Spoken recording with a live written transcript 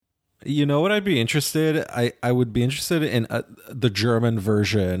You know what I'd be interested? I would be interested in the German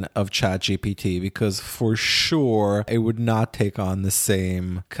version of ChatGPT because for sure it would not take on the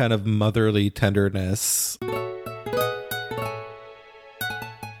same kind of motherly tenderness.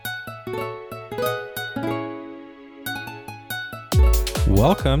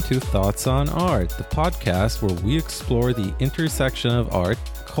 Welcome to Thoughts on Art, the podcast where we explore the intersection of art,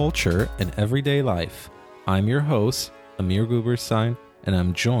 culture, and everyday life. I'm your host, Amir Guberstein, and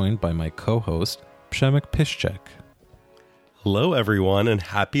I'm joined by my co-host, Przemek Piszczek. Hello, everyone, and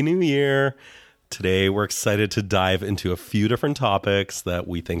Happy New Year! Today, we're excited to dive into a few different topics that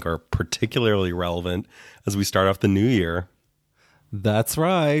we think are particularly relevant as we start off the new year. That's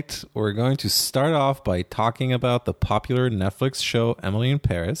right. We're going to start off by talking about the popular Netflix show Emily in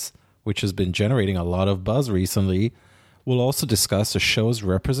Paris, which has been generating a lot of buzz recently. We'll also discuss the show's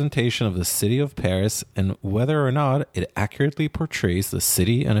representation of the city of Paris and whether or not it accurately portrays the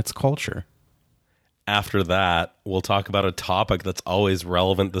city and its culture. After that, we'll talk about a topic that's always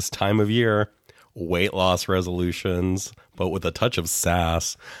relevant this time of year, weight loss resolutions, but with a touch of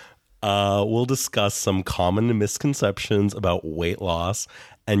sass. We'll discuss some common misconceptions about weight loss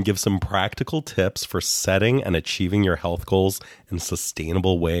and give some practical tips for setting and achieving your health goals in a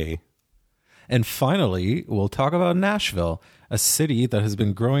sustainable way. And finally, we'll talk about Nashville, a city that has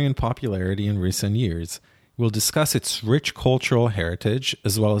been growing in popularity in recent years. We'll discuss its rich cultural heritage,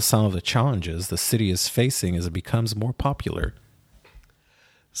 as well as some of the challenges the city is facing as it becomes more popular.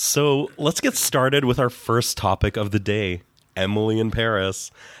 So let's get started with our first topic of the day, Emily in Paris.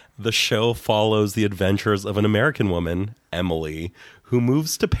 The show follows the adventures of an American woman, Emily, who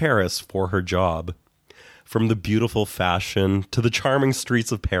moves to Paris for her job. From the beautiful fashion to the charming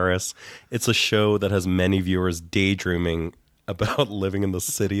streets of Paris, it's a show that has many viewers daydreaming about living in the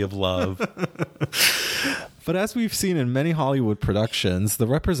city of love. But as we've seen in many Hollywood productions, the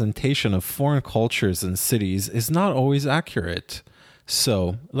representation of foreign cultures and cities is not always accurate.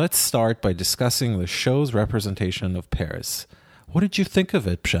 So let's start by discussing the show's representation of Paris. What did you think of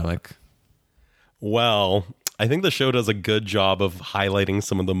it, Przemek? Well, I think the show does a good job of highlighting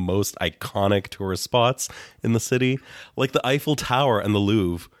some of the most iconic tourist spots in the city, like the Eiffel Tower and the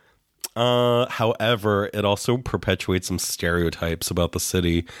Louvre. However, it also perpetuates some stereotypes about the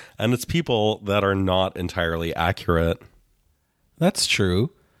city and its people that are not entirely accurate. That's true.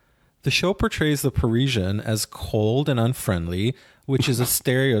 The show portrays the Parisian as cold and unfriendly, which is a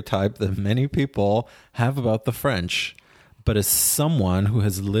stereotype that many people have about the French. But as someone who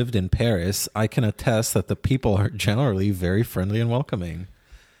has lived in Paris, I can attest that the people are generally very friendly and welcoming.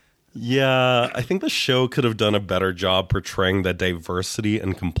 Yeah, I think the show could have done a better job portraying the diversity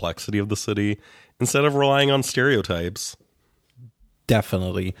and complexity of the city instead of relying on stereotypes.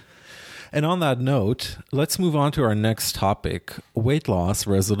 Definitely. And on that note, let's move on to our next topic, weight loss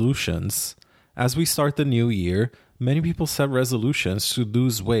resolutions. As we start the new year, many people set resolutions to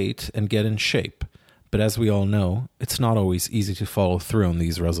lose weight and get in shape. But as we all know, it's not always easy to follow through on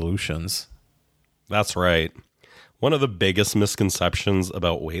these resolutions. That's right. One of the biggest misconceptions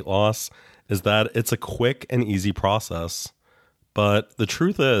about weight loss is that it's a quick and easy process. But the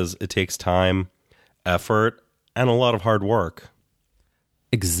truth is, it takes time, effort, and a lot of hard work.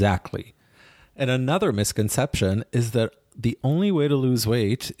 Exactly. And another misconception is that the only way to lose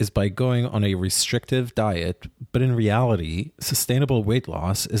weight is by going on a restrictive diet, but in reality, sustainable weight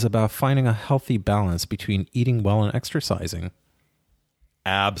loss is about finding a healthy balance between eating well and exercising.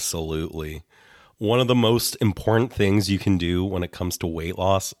 Absolutely. One of the most important things you can do when it comes to weight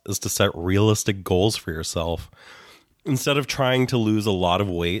loss is to set realistic goals for yourself. Instead of trying to lose a lot of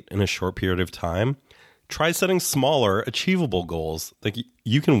weight in a short period of time, try setting smaller, achievable goals that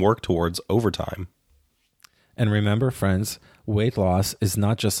you can work towards over time. And remember, friends, weight loss is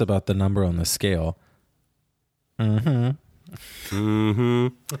not just about the number on the scale.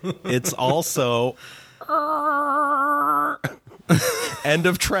 It's also end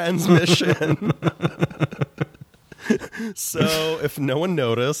of transmission. So if no one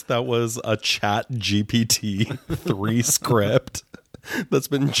noticed, that was a ChatGPT 3 script that's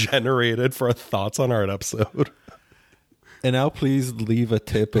been generated for a Thoughts on Art episode. And now please leave a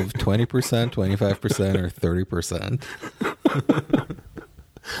tip of 20%, 25%, or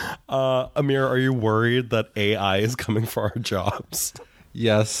 30%. Amir, are you worried that AI is coming for our jobs?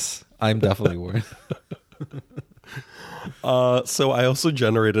 Yes, I'm definitely worried. So I also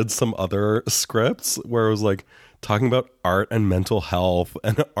generated some other scripts where it was like talking about art and mental health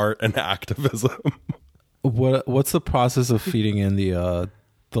and art and activism. What's the process of feeding in the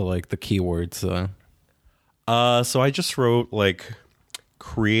keywords? So I just wrote like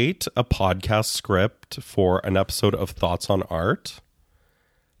create a podcast script for an episode of Thoughts on Art.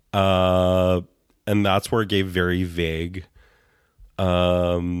 And that's where it gave very vague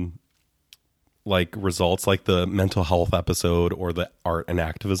like results, like the mental health episode or the art and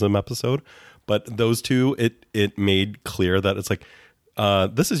activism episode. But those two, it made clear that it's like,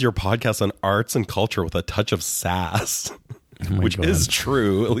 this is your podcast on arts and culture with a touch of sass, which is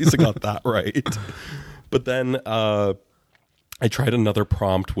true. At least I got that right. But then I tried another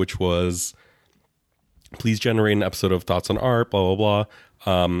prompt, which was, please generate an episode of Thoughts on Art, blah, blah,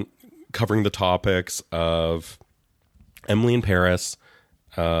 blah, covering the topics of Emily in Paris,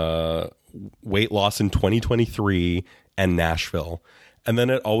 weight loss in 2023, and Nashville. And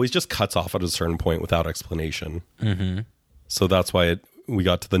then it always just cuts off at a certain point without explanation. Mm-hmm. So that's why we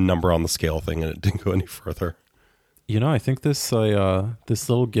got to the number on the scale thing and it didn't go any further. You know, I think this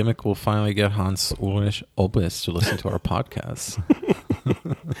little gimmick will finally get Hans Ulrich Obis to listen to our podcast.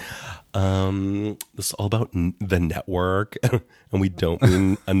 This is all about the network, and we don't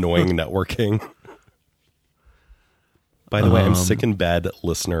mean annoying networking. By the way, I'm sick in bed,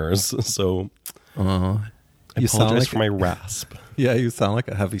 listeners, so I apologize for my rasp. Yeah, you sound like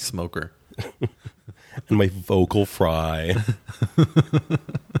a heavy smoker. And my vocal fry.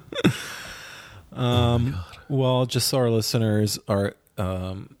 Well, just so our listeners are,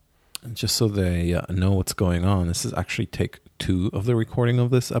 just so they know what's going on, this is actually take 2 of the recording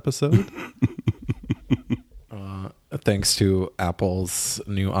of this episode. Thanks to Apple's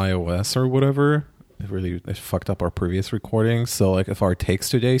new iOS or whatever. It fucked up our previous recordings. So, like, if our takes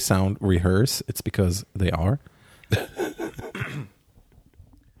today sound rehearsed, it's because they are.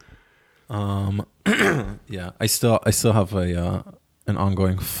 Yeah, I still have an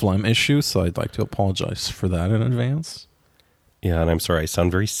ongoing phlegm issue, so I'd like to apologize for that in advance. Yeah, and I'm sorry, I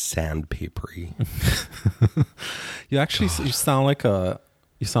sound very sandpapery. You sound like a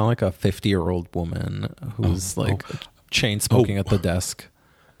 50-year-old woman who's chain smoking at the desk.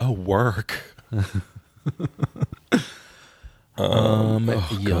 Oh, work.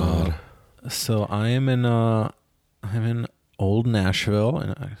 God. So I'm in Old Nashville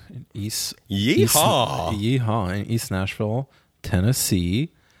in East Nashville, Tennessee,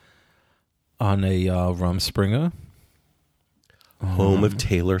 on a Rumspringa. Home of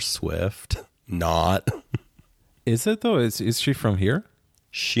Taylor Swift. Not. Is it though? Is she from here?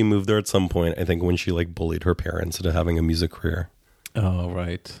 She moved there at some point, I think, when she like bullied her parents into having a music career. Oh,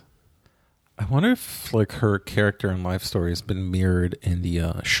 right. I wonder if like her character and life story has been mirrored in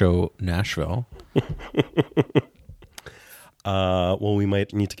the show Nashville. Well, we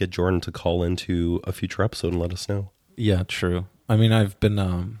might need to get Jordan to call into a future episode and let us know. Yeah, true. I mean, I've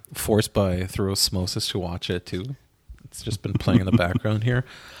been forced through osmosis to watch it too. It's just been playing in the background here.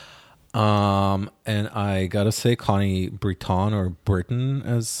 And I gotta say, Connie Britton, or Britton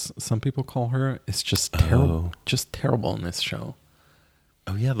as some people call her, is just terrible. Just terrible in this show.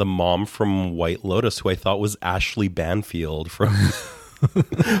 Oh yeah, the mom from White Lotus, who I thought was Ashley Banfield from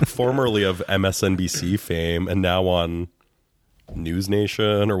formerly of MSNBC fame, and now on News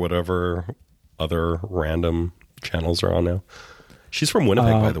Nation or whatever other random channels are on now. She's from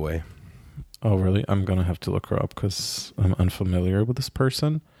Winnipeg, by the way. Oh, really? I'm going to have to look her up because I'm unfamiliar with this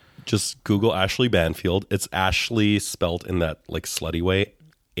person. Just Google Ashley Banfield. It's Ashley spelt in that like slutty way.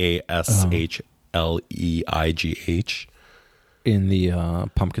 ASHLEIGH. In the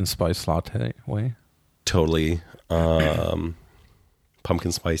pumpkin spice latte way? Totally. Pumpkin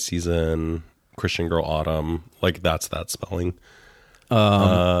spice season, Christian Girl Autumn. Like that's that spelling.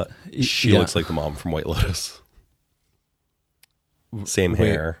 She looks like the mom from White Lotus. Same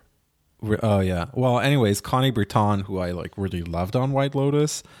hair. Oh yeah. Well, anyways, Connie Britton, who I like really loved on White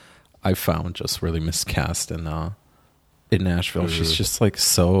Lotus, I found just really miscast in Nashville. She's just like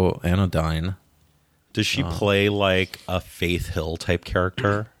so anodyne. Does she play like a Faith Hill type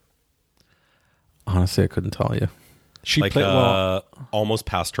character? Honestly, I couldn't tell you. She like played almost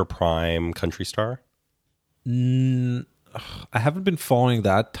past her prime country star. I haven't been following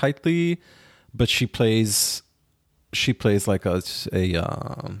that tightly, but she plays like a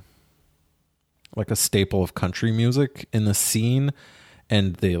staple of country music in the scene,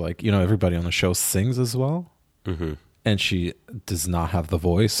 and they like, you know, everybody on the show sings as well, and she does not have the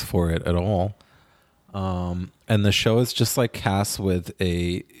voice for it at all. And the show is just like cast with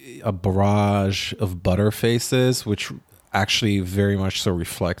a barrage of butter faces, which actually very much so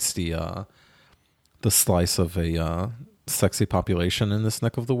reflects the slice of a sexy population in this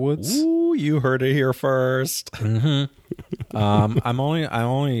neck of the woods. Ooh, you heard it here first. I'm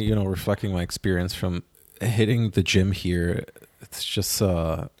only you know, reflecting my experience from hitting the gym here. It's just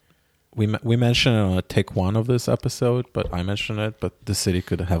we mentioned it on take 1 of this episode, but I mentioned it. But the city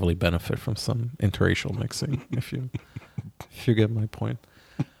could heavily benefit from some interracial mixing, if you get my point.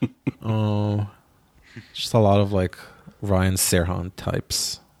 Oh, just a lot of like Ryan Serhant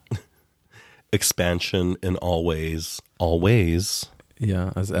types. Expansion in all ways. Always.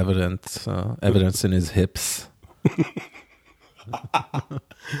 Yeah, as evidence in his hips.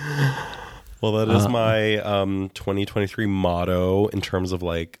 Well, that is my 2023 motto in terms of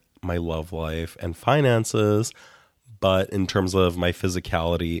like my love life and finances. But in terms of my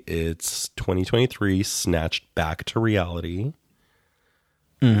physicality, it's 2023 snatched back to reality.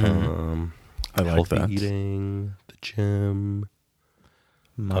 I like Healthy that. eating, the gym.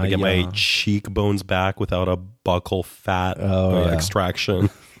 Gotta get my cheekbones back without a buccal fat extraction.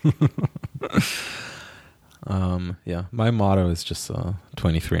 Yeah, my motto is just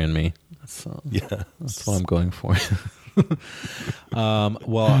 23andMe. That's what I'm going for.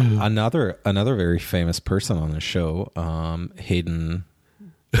 Well, another very famous person on the show, Hayden.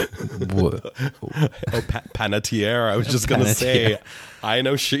 Panettiere. I was just gonna say, I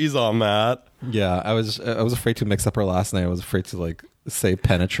know she's on that. Yeah, I was afraid to mix up her last name. I was afraid to like say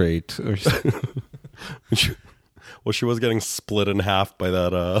penetrate or Well, she was getting split in half by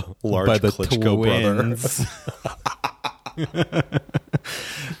that large by the Klitschko brother.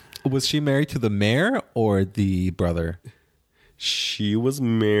 Was she married to the mayor or the brother? She was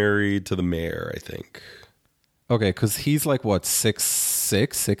married to the mayor, I think. Okay, because he's like what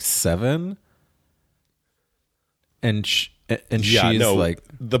 6'6", 6'7", and she's like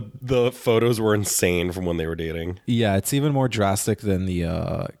the photos were insane from when they were dating. Yeah, it's even more drastic than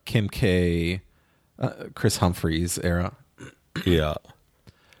the Kim K, Chris Humphries era. Yeah.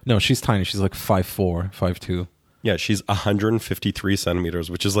 No, she's tiny. She's like 5'4", 5'2". Yeah, she's 153 centimeters,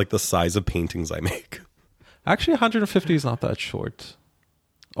 which is like the size of paintings I make. Actually, 150 is not that short.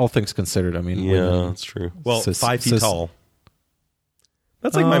 All things considered, I mean. Yeah, women, that's true. Well, 5 feet tall.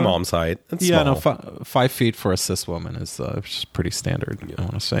 That's like my mom's height. That's yeah, small. no, 5 feet for a cis woman is just pretty standard, I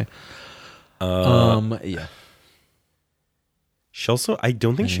want to say. Yeah. She also, I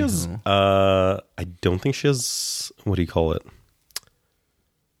don't think she has, what do you call it?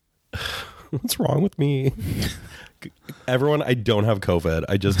 What's wrong with me? Everyone, I don't have COVID.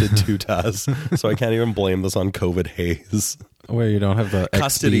 I just did 2 tests, so I can't even blame this on COVID haze. Where you don't have the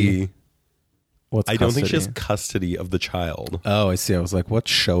custody. What's I custody? don't think she has custody of the child. Oh, I see. I was like, what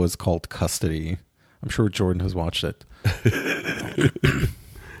show is called Custody? I'm sure Jordan has watched it.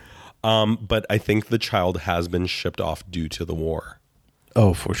 But I think the child has been shipped off due to the war.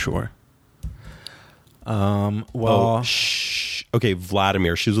 Oh, for sure. Well, okay,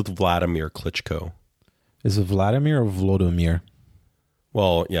 Vladimir. She was with Vladimir Klitschko. Is it Vladimir or Volodymyr?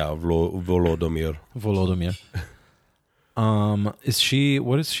 Well, yeah, Volodymyr. Volodymyr. Is she?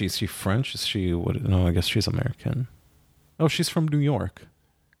 What is she? Is she French? Is she? What? No, I guess she's American. Oh, she's from New York.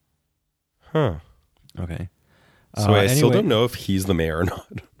 Huh. Okay. So I still don't know if he's the mayor or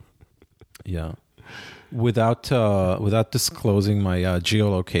not. Yeah. Without disclosing my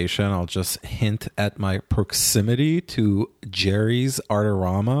geolocation, I'll just hint at my proximity to Jerry's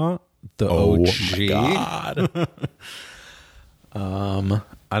Artorama, the OG. My God.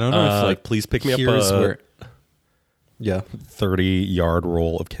 I don't know if like please pick me up a 30-yard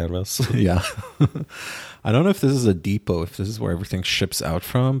roll of canvas. Yeah. I don't know if this is a depot, if this is where everything ships out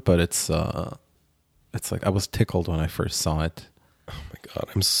from, but it's like I was tickled when I first saw it. Oh my God,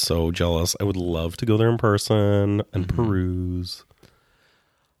 I'm so jealous. I would love to go there in person and peruse.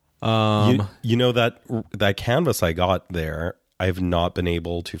 You know that canvas I got there, I've not been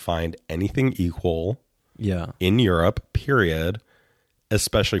able to find anything equal in Europe, period,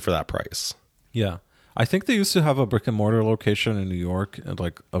 especially for that price. Yeah. I think they used to have a brick and mortar location in New York,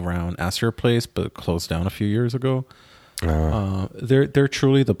 like around Astor Place, but it closed down a few years ago. They're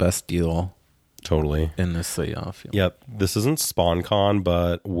truly the best deal. Totally. In this field. Yep. This isn't SpawnCon,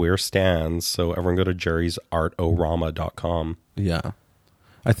 but we're stands. So everyone go to jerry'sartorama.com. Yeah.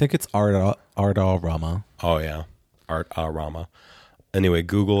 I think it's Artorama. Oh, yeah. Artorama. Anyway,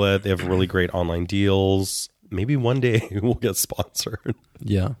 Google it. They have really great online deals. Maybe one day we'll get sponsored.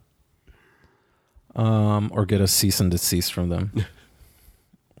 Yeah. Or get a cease and desist from them.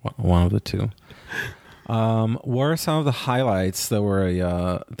 One of the two. What are some of the highlights that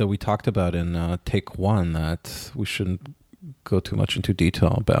we talked about in take 1 that we shouldn't go too much into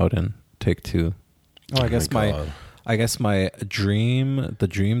detail about in take 2? Oh, I guess my dream, the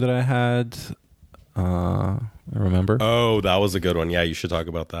dream that I had. I remember. Oh, that was a good one. Yeah, you should talk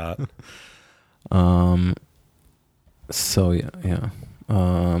about that. So yeah.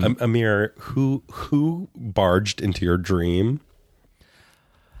 Amir, who barged into your dream?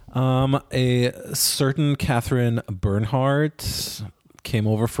 A certain Catherine Bernhardt came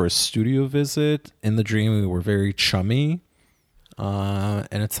over for a studio visit. In the dream, we were very chummy. And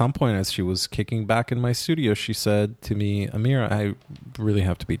at some point, as she was kicking back in my studio, she said to me, Amir, I really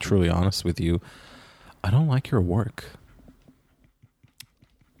have to be truly honest with you. I don't like your work.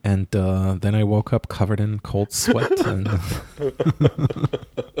 And then I woke up covered in cold sweat. And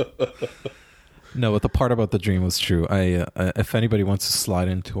no, but the part about the dream was true. If anybody wants to slide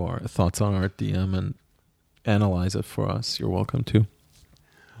into our thoughts on our DM and analyze it for us, you're welcome to.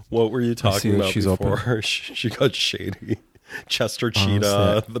 What were you talking about she's before? open. She got shady. Chester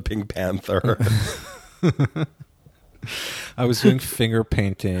Cheetah, the Pink Panther. I was doing finger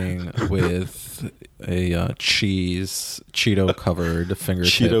painting with a Cheeto covered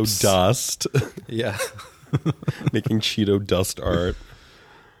fingertips. Cheeto dust. Yeah. Making Cheeto dust art.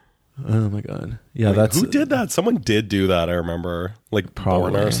 Oh my god. Yeah, Like, that's who did that? Someone did do that, I remember. Like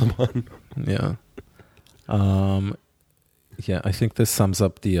Probably. Borna or someone. Yeah. Yeah, I think this sums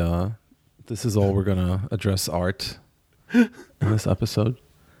up the this is all we're gonna address art in this episode.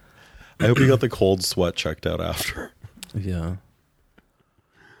 I hope you got the cold sweat checked out after. Yeah.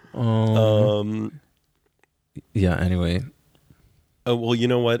 Yeah, anyway. Oh, well, you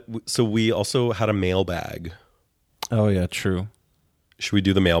know what? So we also had a mailbag. Oh yeah, true. Should we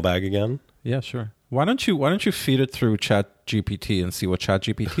do the mailbag again? Yeah, sure. Why don't you feed it through Chat GPT and see what Chat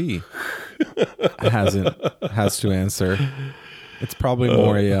GPT has to answer? It's probably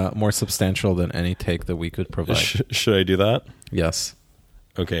more substantial than any take that we could provide. Should I do that? Yes.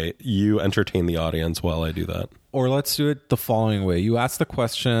 Okay, you entertain the audience while I do that. Or let's do it the following way. You ask the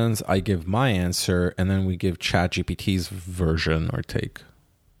questions, I give my answer, and then we give Chat GPT's version or take.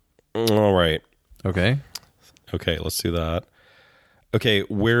 All right. Okay? Okay, let's do that. Okay,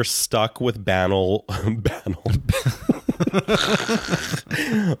 we're stuck with banal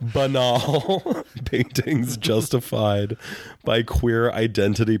paintings justified by queer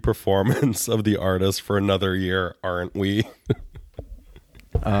identity performance of the artist for another year, aren't we?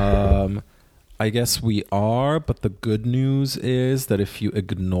 I guess we are, but the good news is that if you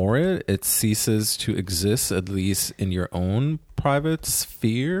ignore it, it ceases to exist, at least in your own private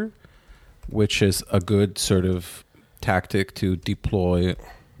sphere, which is a good sort of tactic to deploy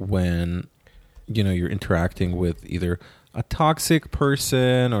when, you know, you're interacting with either a toxic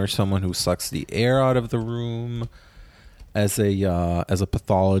person or someone who sucks the air out of the room as a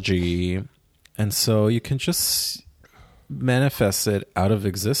pathology. And so you can just manifest it out of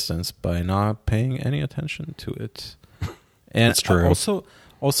existence by not paying any attention to it. And that's true.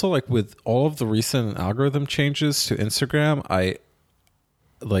 Also like with all of the recent algorithm changes to Instagram, I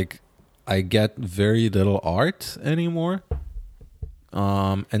get very little art anymore.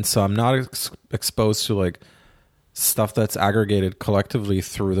 And so I'm not exposed to like stuff that's aggregated collectively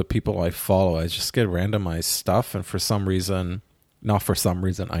through the people I follow. I just get randomized stuff, and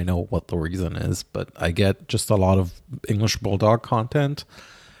I know what the reason is, but I get just a lot of English Bulldog content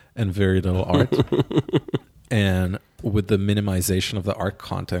and very little art. And with the minimization of the art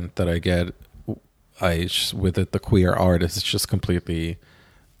content that I get, the queer art is just completely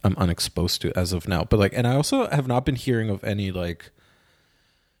I'm unexposed to as of now. But like, and I also have not been hearing of any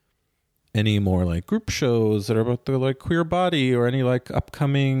more like group shows that are about the like queer body or any like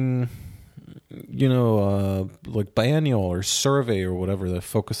upcoming, you know, like biennial or survey or whatever that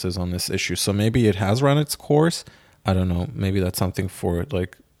focuses on this issue. So maybe it has run its course. I don't know. Maybe that's something for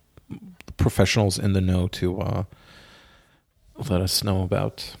like professionals in the know to let us know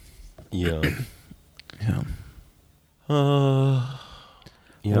about. Yeah. Yeah.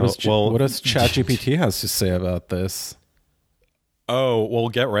 What does ChatGPT has to say about this? Oh, well,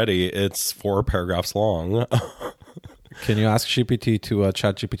 get ready. It's 4 paragraphs long. Can you ask GPT to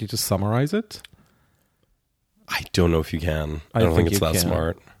ChatGPT to summarize it? I don't know if you can. I don't think it's that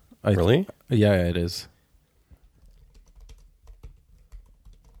smart. Really? Yeah, it is.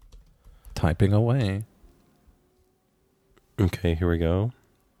 Typing away. Okay, here we go.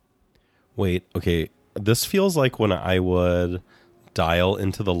 Wait, okay. This feels like when I would dial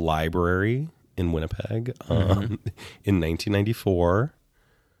into the library in Winnipeg in 1994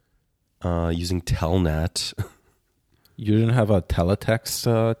 using Telnet. You didn't have a teletext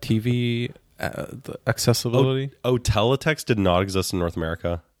TV accessibility? Oh, teletext did not exist in North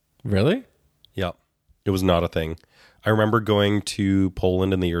America. Really? Yeah. It was not a thing. I remember going to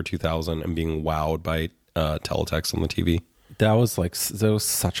Poland in the year 2000 and being wowed by teletext on the TV. That was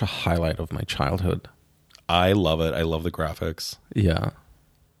such a highlight of my childhood. I love it. I love the graphics. Yeah.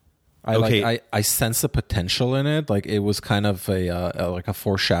 I sense the potential in it. Like it was kind of a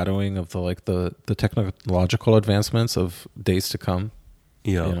foreshadowing of the technological advancements of days to come.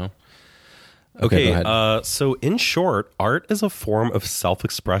 Yeah. You Okay, go Okay, ahead. so in short, art is a form of self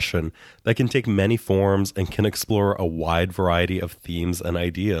expression that can take many forms and can explore a wide variety of themes and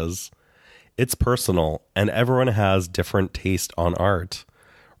ideas. It's personal, and everyone has different taste on art.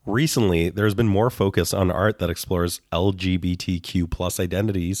 Recently, there's been more focus on art that explores LGBTQ plus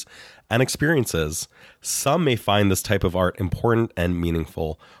identities and experiences. Some may find this type of art important and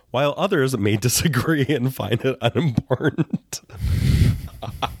meaningful, while others may disagree and find it unimportant.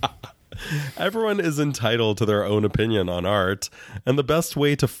 Everyone is entitled to their own opinion on art, and the best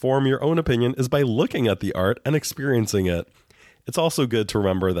way to form your own opinion is by looking at the art and experiencing it. It's also good to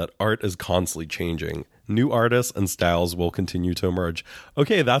remember that art is constantly changing. New artists and styles will continue to emerge.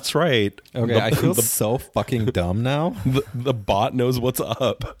 Okay, that's right. Okay, I feel so fucking dumb now. The bot knows what's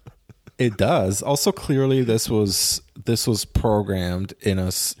up. It does. Also, clearly, this was programmed in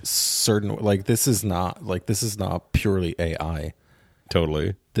a certain, like, this is not purely AI.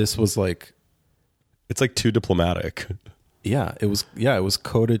 Totally. This was like, It's like too diplomatic. it was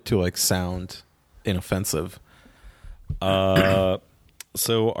coded to like sound inoffensive.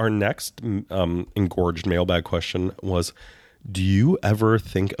 So our next engorged mailbag question was, do you ever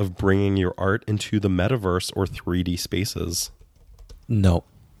think of bringing your art into the metaverse or 3D spaces? No.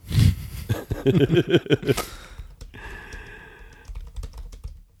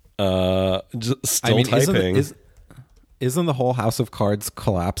 Still typing. Isn't the whole House of Cards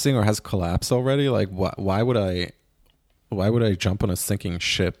collapsing or has collapsed already? Like, why would I jump on a sinking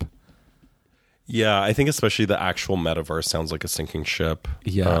ship? Yeah, I think especially the actual metaverse sounds like a sinking ship.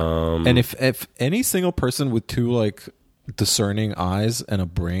 Yeah. And if any single person with two like discerning eyes and a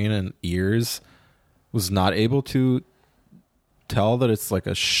brain and ears was not able to tell that it's like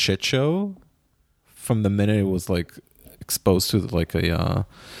a shit show from the minute it was like exposed to like a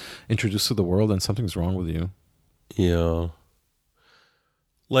introduced to the world, then something's wrong with you. Yeah.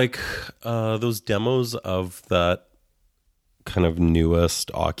 Like those demos of that kind of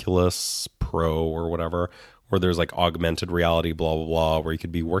newest Oculus Pro or whatever, where there's like augmented reality, blah, blah, blah, where you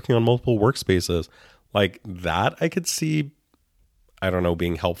could be working on multiple workspaces. Like that I could see, I don't know,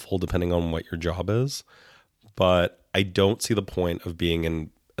 being helpful depending on what your job is. But I don't see the point of being in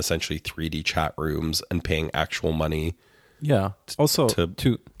essentially 3D chat rooms and paying actual money. Yeah. Also,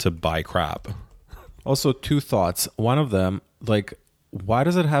 to buy crap. Also, two thoughts. One of them, like, why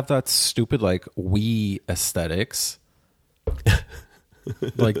does it have that stupid like Wii aesthetics?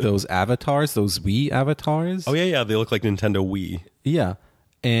 Like those avatars, those Wii avatars. Oh yeah, they look like Nintendo Wii. Yeah.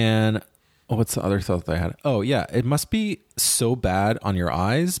 And what's the other thought that I had? Oh yeah, it must be so bad on your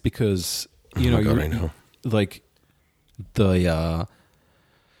eyes because I know. Like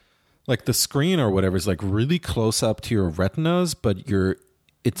the screen or whatever is like really close up to your retinas, but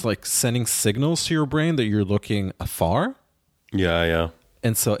it's like sending signals to your brain that you're looking afar. Yeah.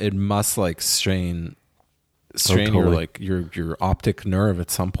 And so it must like strain totally. your like your optic nerve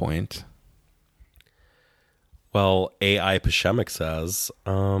at some point. Well, AI Pashemik says,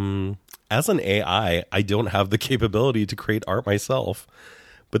 as an AI, I don't have the capability to create art myself.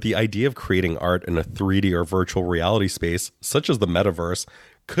 But the idea of creating art in a 3D or virtual reality space, such as the metaverse,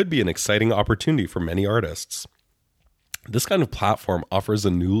 could be an exciting opportunity for many artists. This kind of platform offers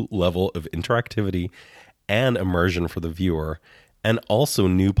a new level of interactivity and immersion for the viewer, and also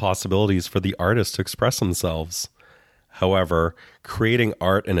new possibilities for the artist to express themselves. However, creating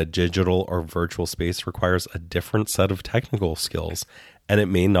art in a digital or virtual space requires a different set of technical skills, and it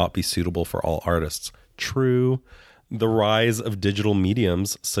may not be suitable for all artists. True, the rise of digital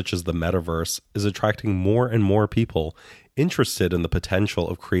mediums, such as the metaverse, is attracting more and more people interested in the potential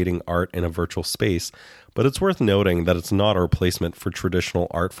of creating art in a virtual space, but it's worth noting that it's not a replacement for traditional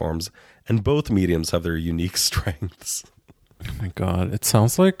art forms, and both mediums have their unique strengths. Oh my god, it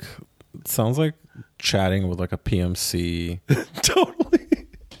sounds like chatting with like a PMC. Totally.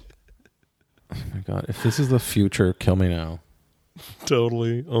 Oh my god, if this is the future, kill me now.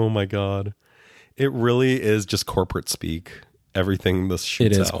 Totally. Oh my god. It really is just corporate speak. Everything this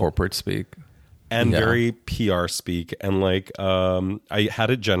shoots It is out. corporate speak. And Yeah. very PR speak. And like I had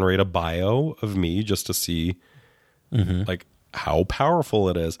it generate a bio of me just to see like how powerful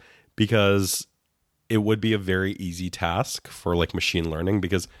it is, because it would be a very easy task for like machine learning,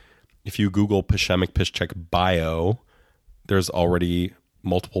 because if you Google Pashemik Piszczek bio, there's already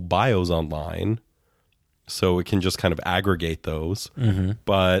multiple bios online. So it can just kind of aggregate those.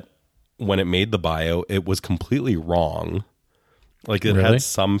 But when it made the bio, it was completely wrong. Like it Really? had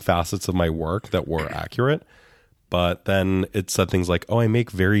some facets of my work that were accurate, but then it said things like, oh, I make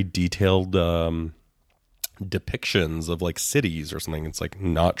very detailed depictions of like cities or something. It's like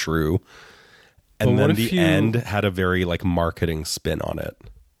not true. And But what then if the you- end had a very like marketing spin on it.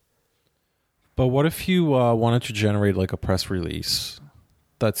 But what if you wanted to generate like a press release?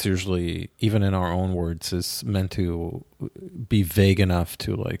 That's usually, even in our own words, is meant to be vague enough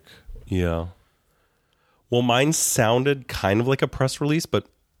to like. Yeah. Well, mine sounded kind of like a press release, but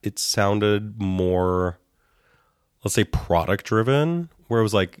it sounded more, let's say, product driven, where it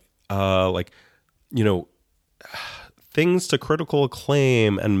was like, things to critical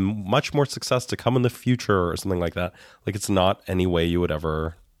acclaim and much more success to come in the future or something like that. Like, it's not any way you would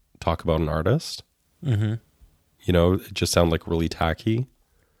ever talk about an artist. Mm-hmm. It just sounded like really tacky.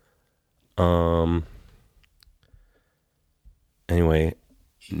 Anyway,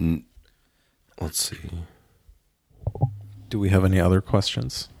 let's see. Do we have any other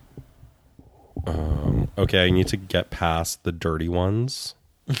questions? Okay, I need to get past the dirty ones.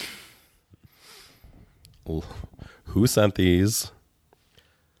 Who sent these?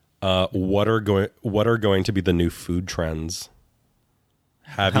 What are going to be the new food trends?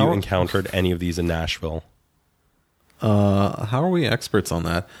 Have you encountered any of these in Nashville? How are we experts on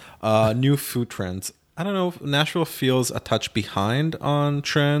that? New food trends. I don't know if Nashville feels a touch behind on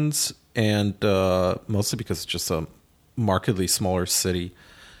trends, and mostly because it's just a markedly smaller city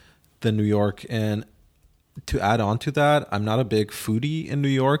than New York. And to add on to that, I'm not a big foodie in New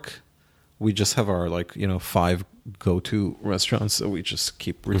York. We just have our 5 go-to restaurants that we just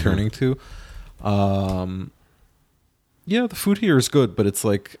keep returning to. Yeah, the food here is good, but it's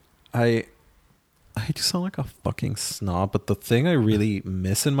like I hate to sound like a fucking snob, but the thing I really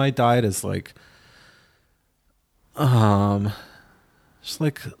miss in my diet is like just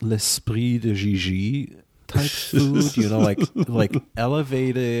like l'esprit de Gigi type food, like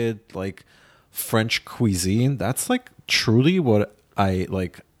elevated like French cuisine. That's like truly what I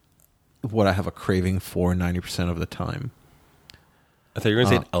have a craving for 90% of the time. I thought you were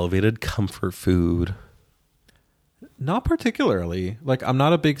going to say elevated comfort food. Not particularly. Like, I'm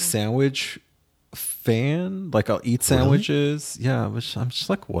not a big sandwich fan. Like, I'll eat sandwiches. Really? Yeah, which I'm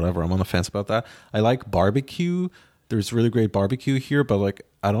just like, whatever. I'm on the fence about that. I like barbecue. There's really great barbecue here, but like,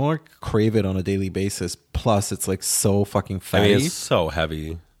 I don't like crave it on a daily basis. Plus, it's like so fucking fatty. I mean, it's so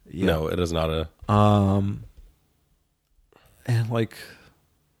heavy. Yeah. No, it is not a. And like,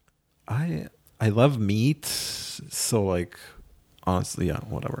 I love meat. So like, honestly, yeah,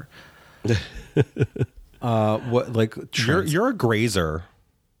 whatever. What like you're a grazer?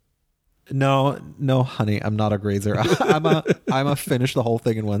 No, honey, I'm not a grazer. I'm a finish the whole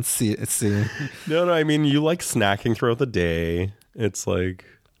thing in one scene. No, I mean, you like snacking throughout the day. It's like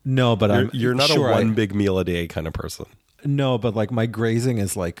no, but you're not sure a one big meal a day kind of person. No, but like my grazing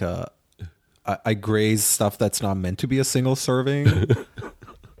is like I graze stuff that's not meant to be a single serving.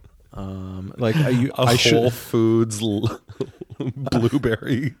 Like I Whole Foods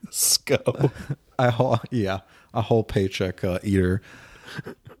blueberry scope. A whole paycheck eater.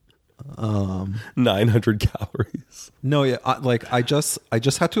 900 calories. No, yeah, I just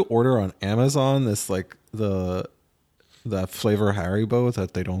had to order on Amazon this like the flavor Haribo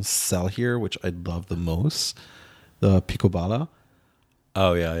that they don't sell here, which I love the most, the picoballa.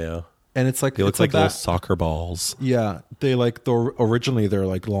 Oh yeah. And it's like they look like little soccer balls. Yeah, they like originally they're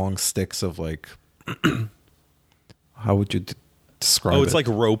like long sticks of like how would you describe it? Oh, it's like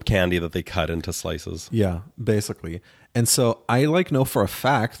rope candy that they cut into slices. Yeah, basically. And so I like know for a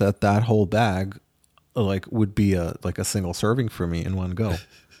fact that whole bag like would be a single serving for me in one go.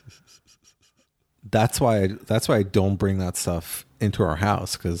 That's why I don't bring that stuff into our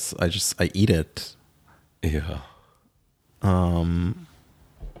house, because I eat it. Yeah.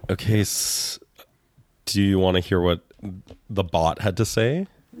 Okay. Do you want to hear what the bot had to say?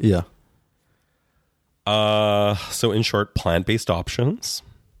 Yeah. So in short, plant-based options,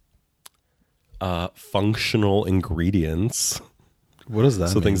 functional ingredients. What does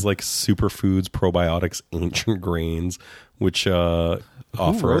that mean? Things like superfoods, probiotics, ancient grains, which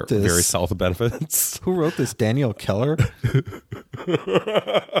offer various health benefits. Who wrote this? Daniel Keller?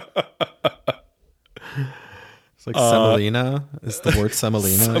 It's like semolina. Is the word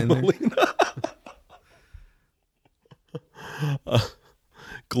semolina in there?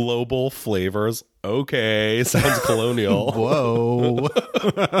 Global flavors. Okay, sounds colonial. Whoa.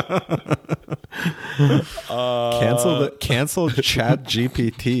 Cancel Chat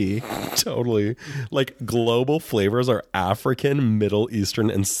GPT. Totally. Like, global flavors are African, Middle Eastern,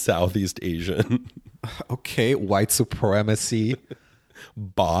 and Southeast Asian. Okay, white supremacy.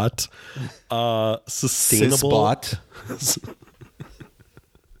 Bot. Sustainable. Cisbot.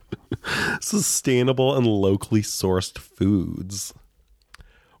 Sustainable and locally sourced foods.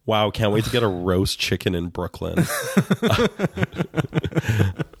 Wow, can't wait to get a roast chicken in Brooklyn. By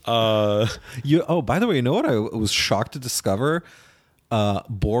the way, you know what I was shocked to discover?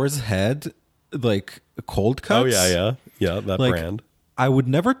 Boar's Head like cold cuts. Oh yeah, that Like, brand. I would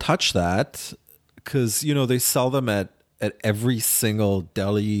never touch that because they sell them at every single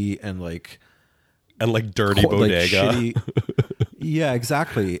deli and like Dirty like bodega. shitty. Yeah,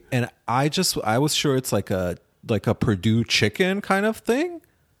 exactly. And I was sure it's like a Purdue chicken kind of thing.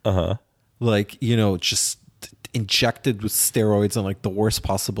 Like, just injected with steroids and like the worst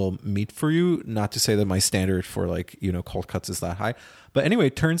possible meat for you. Not to say that my standard for like, cold cuts is that high. But anyway,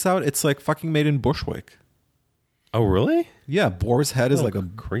 it turns out it's like fucking made in Bushwick. Oh really? Yeah, Boar's Head is like a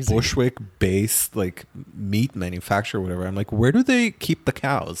crazy. Bushwick based like meat manufacturer or whatever. I'm like, where do they keep the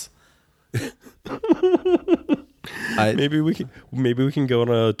cows? Maybe we can go on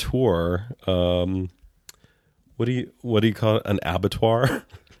a tour. What do you call it? An abattoir?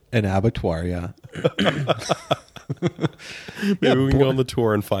 An abattoir, yeah. Maybe we can go on the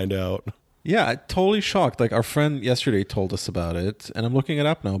tour and find out. Yeah, totally shocked. Like our friend yesterday told us about it, and I'm looking it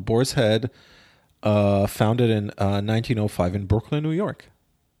up now. Boar's Head, founded in 1905 in Brooklyn, New York.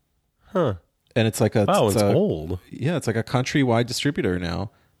 Huh. And it's like it's old. Yeah, it's like a countrywide distributor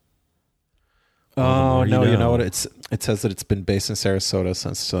now. Oh, no, you know what? It says that it's been based in Sarasota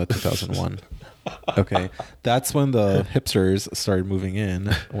since 2001. Okay, that's when the hipsters started moving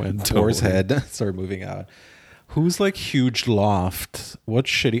in. When Boar's Head started moving out. Who's like huge loft? What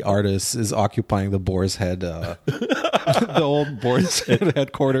shitty artist is occupying the Boar's Head, the old Boar's Head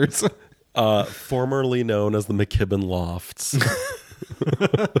headquarters? Formerly known as the McKibben Lofts.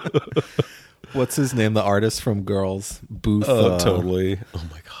 What's his name? The artist from Girls, Booth. Totally. Oh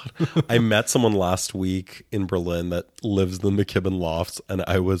my god! I met someone last week in Berlin that lives in the McKibben Lofts, and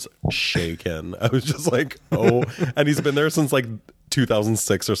I was shaken. I was just like, oh, and he's been there since like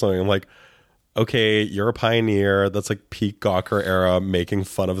 2006 or something. I'm like, okay, you're a pioneer. That's like peak Gawker era, making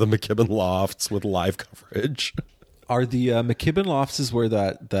fun of the McKibben Lofts with live coverage. Are the McKibben Lofts is where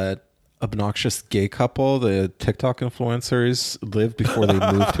that obnoxious gay couple, the TikTok influencers, lived before they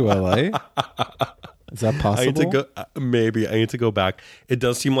moved to LA? Is that possible? I need to go. Maybe I need to go back. It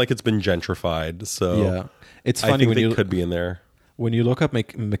does seem like it's been gentrified. So yeah, it's funny I think when they could be in there. When you look up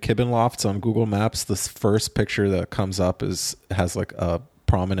McKibben Lofts on Google Maps, this first picture that comes up has like a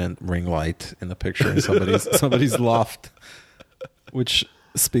prominent ring light in the picture in somebody's loft, which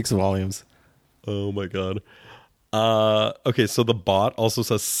speaks volumes. Oh my god. Okay, so the bot also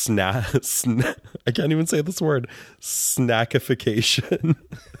says I can't even say this word. Snackification.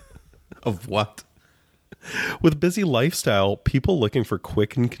 Of what? With busy lifestyle, people looking for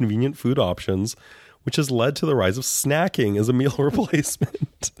quick and convenient food options, which has led to the rise of snacking as a meal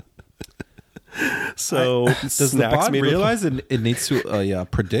replacement. So does the bot realize it needs to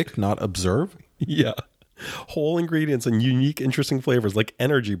predict, not observe? Yeah. Whole ingredients and unique, interesting flavors like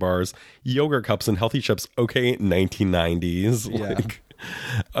energy bars, yogurt cups, and healthy chips. Okay, 1990s. Yeah.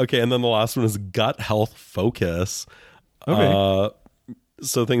 Okay, and then the last one is gut health focus. Okay.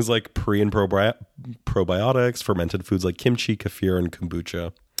 So things like pre and probiotics, fermented foods like kimchi, kefir, and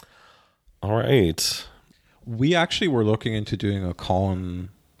kombucha. All right. We actually were looking into doing a colon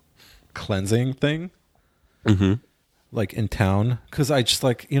cleansing thing, like in town, because I just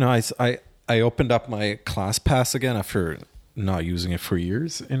like I opened up my ClassPass again after not using it for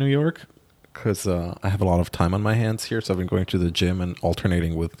years in New York because I have a lot of time on my hands here. So I've been going to the gym and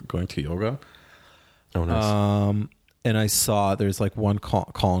alternating with going to yoga. Oh, nice. And I saw there's like one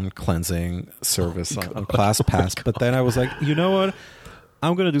colon cleansing service on ClassPass. But then I was like, you know what?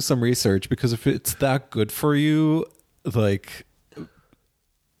 I'm going to do some research because if it's that good for you, like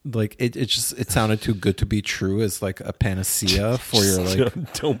it sounded too good to be true as like a panacea for your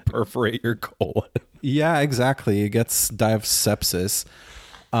like don't perforate your colon. Yeah, exactly. It die of sepsis.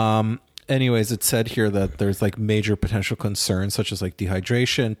 Anyways, it said here that there's like major potential concerns such as like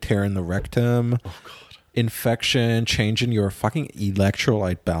dehydration, tear in the rectum, infection, change in your fucking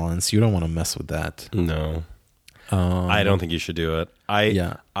electrolyte balance. You don't want to mess with that. No. I don't think you should do it.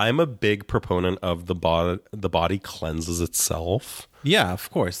 I'm a big proponent of the body cleanses itself. Yeah, of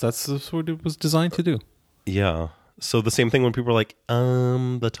course. That's what it was designed to do. Yeah. So the same thing when people are like,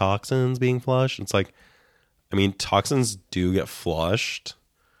 the toxins being flushed. It's like, I mean, toxins do get flushed.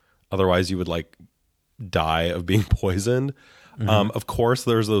 Otherwise, you would like die of being poisoned. Of course,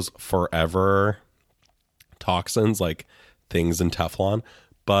 there's those forever toxins, like things in Teflon.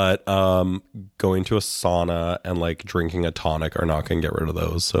 But going to a sauna and like drinking a tonic are not going to get rid of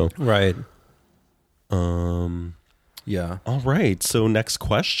those. So right. Yeah. All right. So next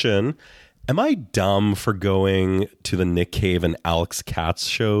question. Am I dumb for going to the Nick Cave and Alex Katz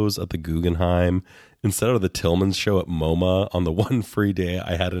shows at the Guggenheim instead of the Tillmans show at MoMA on the one free day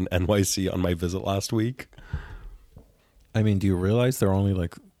I had in NYC on my visit last week? I mean, do you realize they're only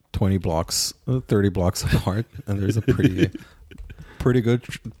like 20 blocks, 30 blocks apart, and there's a pretty good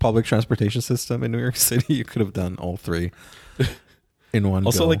public transportation system in New York City. You could have done all three in one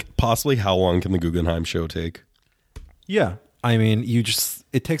Also, go. like, possibly how long can the Guggenheim show take? Yeah. I mean,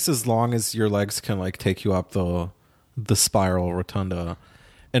 it takes as long as your legs can like take you up the spiral rotunda.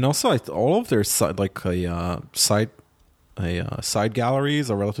 And also all of their side galleries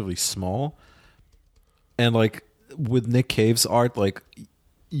are relatively small. And like with Nick Cave's art, like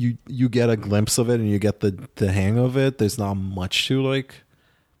you get a glimpse of it and you get the hang of it. There's not much to like.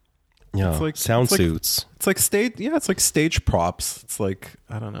 Yeah, It's like- sound it's like- suits. It's like it's like stage props. It's like,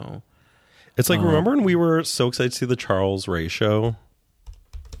 I don't know. It's like, remember when we were so excited to see the Charles Ray show?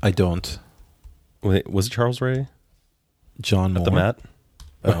 I don't. Wait, was it Charles Ray John at the Moore? Met?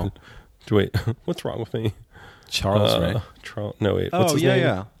 Oh, Wait, what's wrong with me? Charles Ray. No, wait. What's Oh, his yeah, name?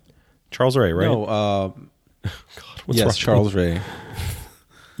 yeah. Charles Ray, right? No, God, what's yes, wrong? Charles Ray.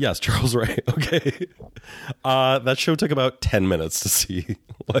 Yes, Charles Ray. Okay. That show took about 10 minutes to see.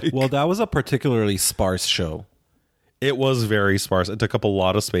 Like, Well, that was a particularly sparse show. it was very sparse. It took up a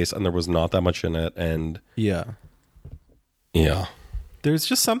lot of space, and there was not that much in it. And Yeah. yeah, There's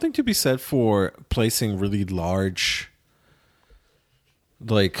just something to be said for placing really large,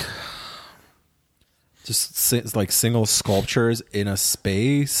 like, like single sculptures in a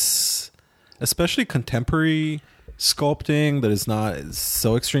space, especially contemporary sculpting that is not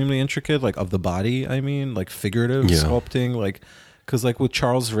so extremely intricate, like of the body. I mean, like figurative Yeah. sculpting, like, because like with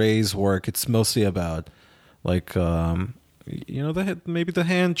Charles Ray's work, it's mostly about like maybe the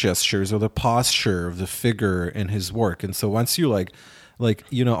hand gestures or the posture of the figure in his work. And so once you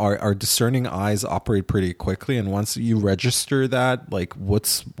our discerning eyes operate pretty quickly, and once you register that, like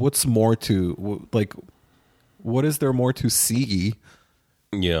what's more to like, what is there more to see?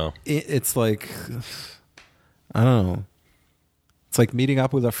 yeah. It's like, I don't know. It's like meeting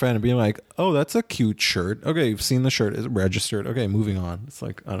up with a friend and being like, oh, that's a cute shirt. Okay, you've seen the shirt. It's registered. Okay, moving on. It's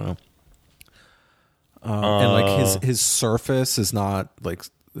like, I don't know. And like his surface is not like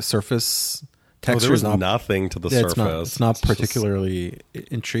the surface texture there was is not nothing to the yeah, surface. It's not It's just- particularly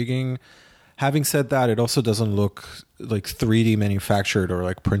intriguing. Having said that, it also doesn't look like 3D manufactured or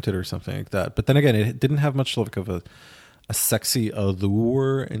like printed or something like that. But then again, it didn't have much like of a sexy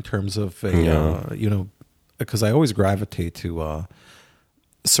allure in terms of a because I always gravitate to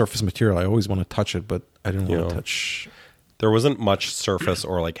surface material. I always want to touch it, but I didn't want Yeah. to touch. There wasn't much surface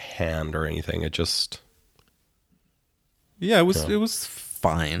or like hand or anything. It just, Yeah, it was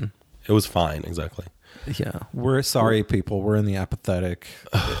fine. it was fine. Exactly. Yeah, we're sorry, people. We're in the apathetic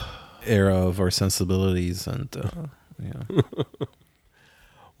era of our sensibilities, and yeah.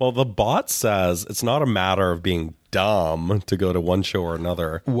 Well, the bot says it's not a matter of being dumb to go to one show or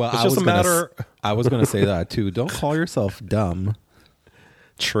another. Well, it's just a matter. I was going to say that too. Don't call yourself dumb.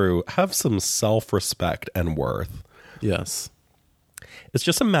 True. Have some self-respect and worth. Yes. It's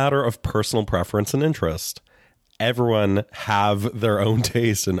just a matter of personal preference and interest. Everyone have their own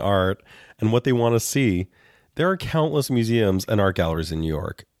taste in art and what they want to see. There are countless museums and art galleries in New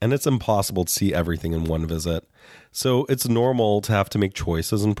York, and it's impossible to see everything in one visit. So it's normal to have to make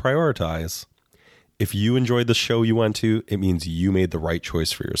choices and prioritize. If you enjoyed the show you went to, it means you made the right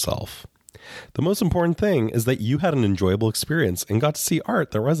choice for yourself. The most important thing is that you had an enjoyable experience and got to see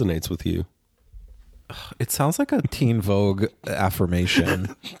art that resonates with you. It sounds like a Teen Vogue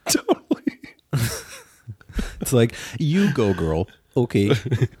affirmation. Totally. It's like, you go, girl. Okay.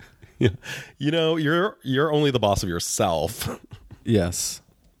 Yeah. You know, you're only the boss of yourself. Yes.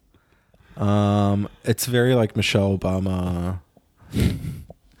 It's very like Michelle Obama.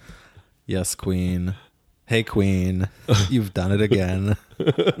 Yes, queen. Hey, queen. You've done it again.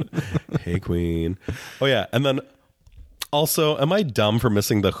 Hey, queen. Oh, yeah. And then also, am I dumb for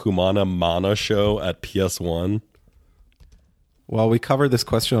missing the Humana Mana show at PS1? Well, we covered this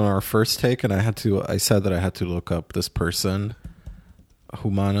question on our first take, and I said that I had to look up this person.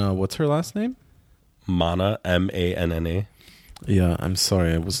 Humana, what's her last name? Mana, Manna. Yeah, I'm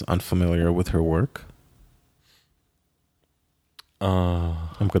sorry. I was unfamiliar with her work.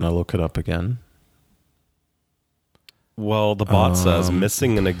 I'm going to look it up again. Well, the bot says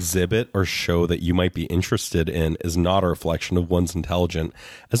missing an exhibit or show that you might be interested in is not a reflection of one's intelligence,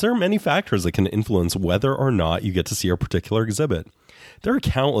 as there are many factors that can influence whether or not you get to see a particular exhibit. There are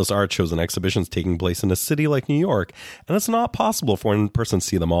countless art shows and exhibitions taking place in a city like New York, and it's not possible for one person to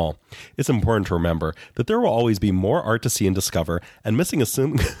see them all. It's important to remember that there will always be more art to see and discover, and missing a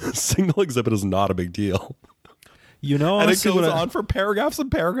single exhibit is not a big deal. You know, And it honestly, goes on for paragraphs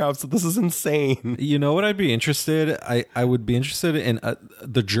and paragraphs. This is insane. You know what I'd be interested? I would be interested in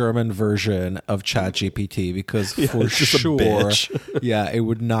the German version of ChatGPT because for it's just a sure, bitch. yeah, it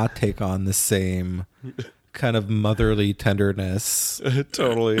would not take on the same kind of motherly tenderness.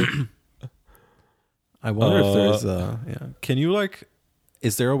 Totally. I wonder if there's a Can you like?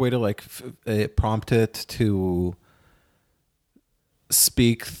 Is there a way to like prompt it to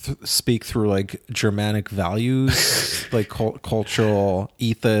speak through like Germanic values, like cultural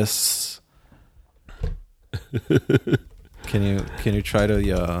ethos? Can you try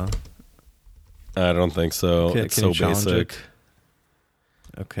to? I don't think so. It's so basic.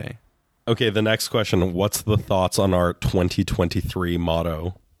 Okay. Okay, the next question. What's the thoughts on our 2023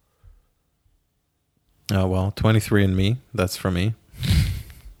 motto? Oh, well, 23andMe. That's for me.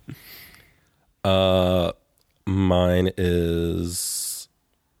 Mine is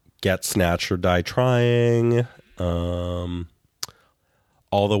get snatched or die trying. All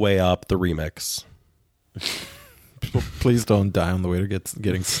the way up, the remix. Please don't die on the way to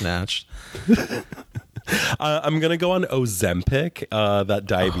getting snatched. I'm gonna go on Ozempic, that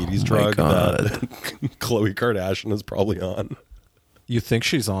diabetes drug that Khloe Kardashian is probably on. You think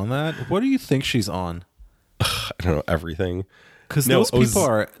she's on that? What do you think she's on? I don't know, everything. Because those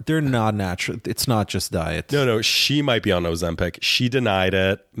people they're not natural. It's not just diet. No, she might be on Ozempic. She denied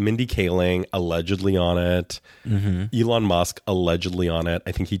it. Mindy Kaling allegedly on it. Mm-hmm. Elon Musk allegedly on it.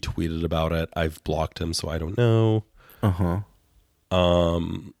 I think he tweeted about it. I've blocked him, so I don't know.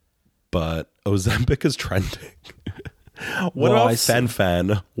 But Ozempic is trending. What about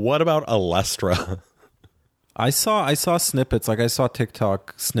Fen? What about Alestra? I saw snippets. Like I saw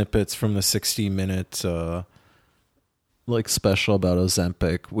TikTok snippets from the 60-minute like special about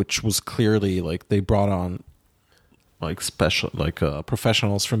Ozempic, which was clearly like they brought on like special like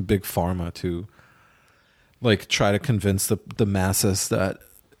professionals from big pharma to like try to convince the masses that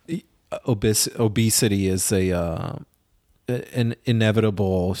obesity is an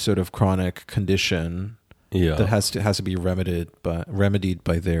inevitable sort of chronic condition that has to be remedied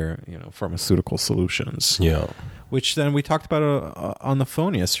by their pharmaceutical solutions. Yeah. Which then we talked about on the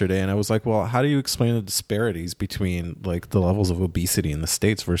phone yesterday, and I was like, well, how do you explain the disparities between like the levels of obesity in the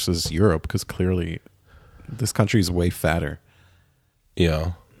States versus Europe? Because clearly this country is way fatter.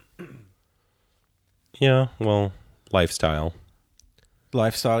 Yeah. Yeah, well, lifestyle.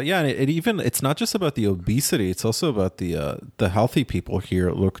 Yeah, and it's not just about the obesity, it's also about the healthy people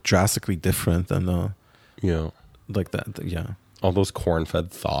here look drastically different than the like that. All those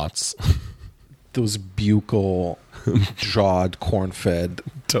corn-fed thoughts. Those buccal jawed corn-fed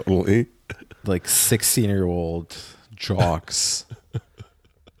totally like 16-year-old jocks.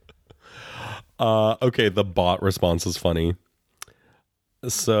 Okay, the bot response is funny.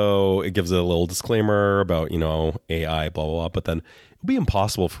 So it gives a little disclaimer about, AI, blah, blah, blah. But then it would be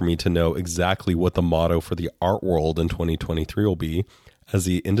impossible for me to know exactly what the motto for the art world in 2023 will be, as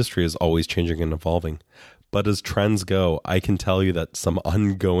the industry is always changing and evolving. But as trends go, I can tell you that some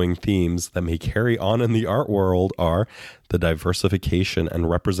ongoing themes that may carry on in the art world are the diversification and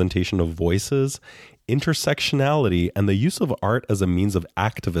representation of voices, intersectionality, and the use of art as a means of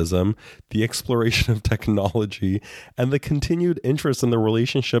activism, the exploration of technology, and the continued interest in the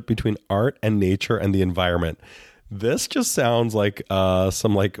relationship between art and nature and the environment. This just sounds like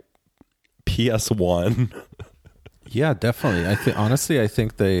some like PS1. Yeah, definitely. I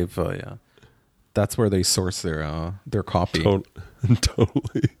think they've that's where they source their copy.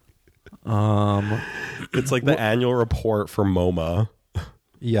 Totally. It's like the annual report for MoMA.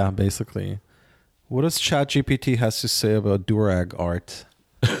 Yeah, basically. What does ChatGPT has to say about Durag art?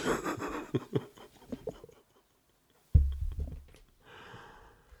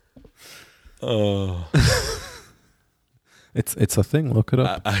 It's a thing. Look it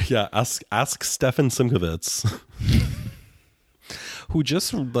up. Ask Stefan Simkovitz. Who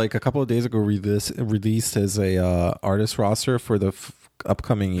just like a couple of days ago released his artist roster for the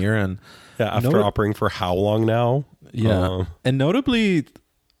upcoming year, and after operating for how long now? Yeah, and notably,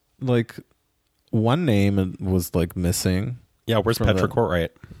 like one name was like missing. Yeah, where's Petra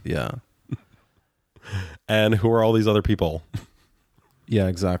Courtright? Yeah, and who are all these other people? Yeah,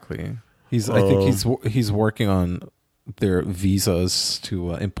 exactly. I think he's working on their visas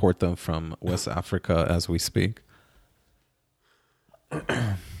to import them from West Africa as we speak.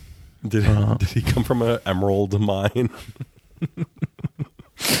 Did he come from an emerald mine?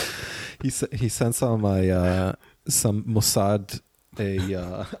 He sent some Mossad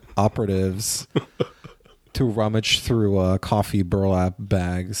operatives to rummage through coffee burlap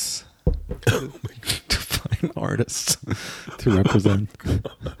bags to find artists to represent.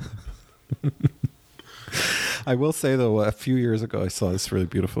 I will say though, a few years ago, I saw this really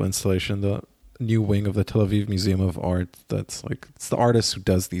beautiful installation, the new wing of the Tel Aviv Museum of Art. That's like, it's the artist who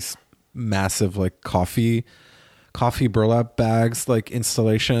does these massive like coffee burlap bags like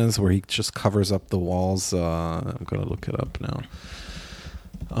installations where he just covers up the walls. I'm gonna look it up now.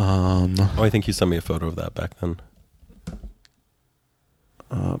 I think you sent me a photo of that back then.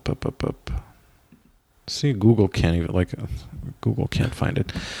 See, Google can't find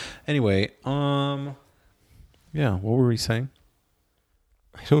it. Anyway, yeah, what were we saying?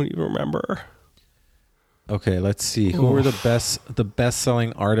 I don't even remember. Okay, let's see. Who were the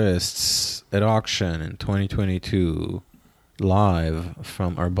best-selling artists at auction in 2022 live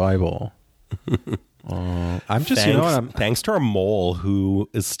from our Bible? I'm just, thanks to our mole who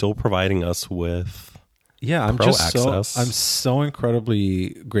is still providing us with I'm access. so incredibly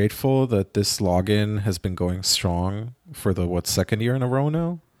grateful that this login has been going strong for the second year in a row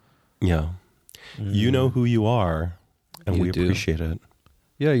now. Yeah. You know who you are, and we appreciate it.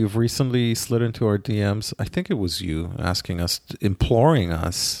 Yeah, you've recently slid into our DMs. I think it was you imploring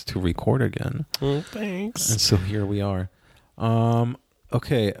us to record again. Thanks. And so here we are.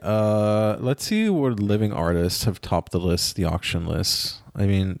 Okay, let's see what living artists have topped the auction list. I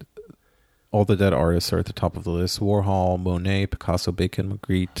mean, all the dead artists are at the top of the list. Warhol, Monet, Picasso, Bacon,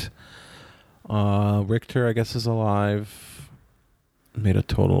 Magritte. Richter, I guess, is alive. Made a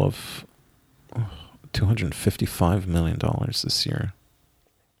total of $255 million this year.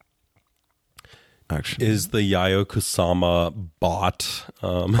 Actually, is the Yayoi Kusama bot?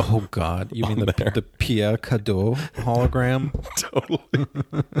 Oh God! You mean the Pierre Cadeau hologram? Totally.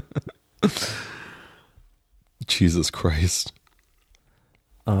 Jesus Christ.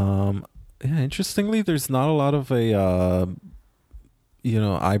 Yeah. Interestingly, there's not a lot of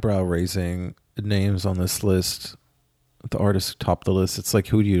eyebrow raising names on this list. The artists who top the list. It's like,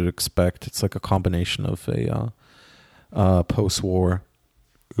 who do you expect? It's like a combination of a post-war.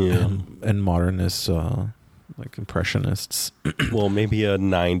 Yeah. And modernists, like impressionists. Well, maybe a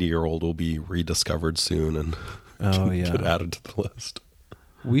 90-year-old will be rediscovered soon and get added to the list.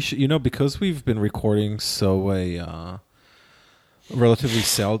 We should, because we've been recording relatively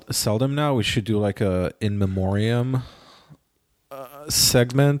seldom now, we should do like a in memoriam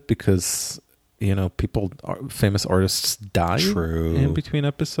segment, because famous artists die in between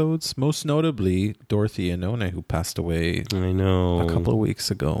episodes. Most notably, Dorothy Annone, who passed away a couple of weeks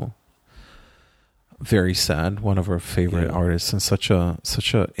ago. Very sad. One of our favorite artists, and such a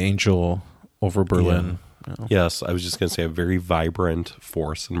angel over Berlin. Yeah. Yes, I was just going to say a very vibrant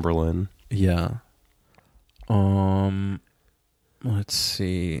force in Berlin. Yeah. Let's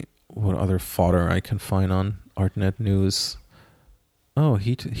see what other fodder I can find on ArtNet News. Oh,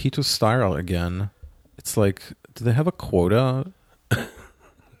 Hito Steyerl again. It's like, do they have a quota?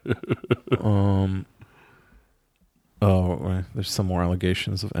 There's some more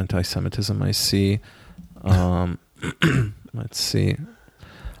allegations of anti-Semitism I see. Let's see.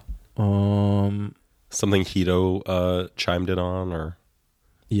 Something Hito chimed in on, or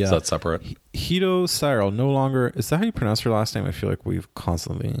is that separate? Hito Steyerl no longer. Is that how you pronounce her last name? I feel like we've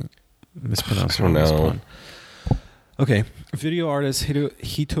constantly mispronounced her last one. Okay, video artist Hito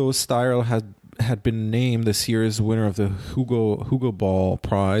Steyerl had been named this year's winner of the Hugo Ball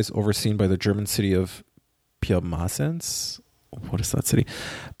Prize, overseen by the German city of Pirmasens. What is that city?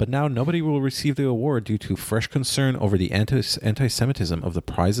 But now nobody will receive the award due to fresh concern over the anti-Semitism of the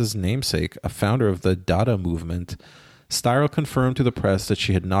prize's namesake, a founder of the Dada movement. Steyerl confirmed to the press that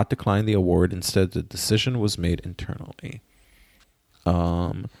she had not declined the award. Instead, the decision was made internally.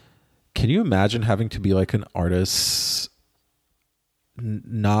 Can you imagine having to be like an artist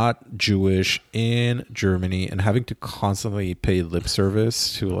not Jewish in Germany and having to constantly pay lip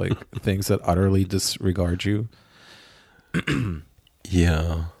service to like things that utterly disregard you?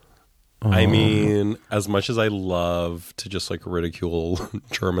 Yeah. I mean, as much as I love to just like ridicule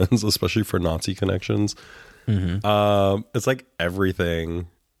Germans, especially for Nazi connections, it's like everything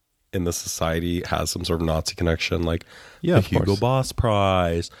in the society has some sort of Nazi connection. Like the Hugo Boss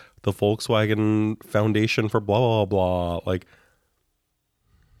Prize, the Volkswagen Foundation for blah, blah, blah. Like,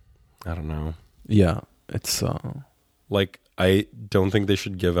 I don't know. Yeah. It's like, I don't think they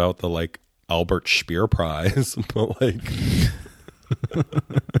should give out the like Albert Speer Prize, but like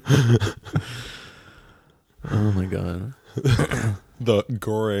oh my God. The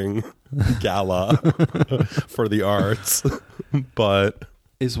Goring Gala for the arts. But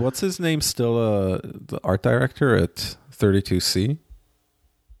is what's his name still the art director at 32C?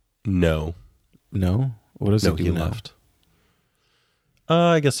 No. What does he do he now? left.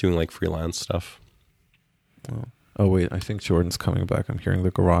 I guess doing like freelance stuff. Oh wait, I think Jordan's coming back. I'm hearing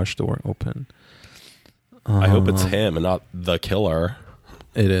the garage door open. I hope it's him and not the killer.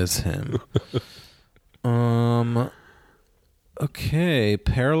 It is him. Okay,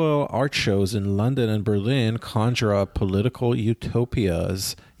 parallel art shows in London and Berlin conjure up political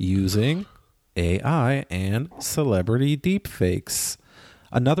utopias using AI and celebrity deepfakes.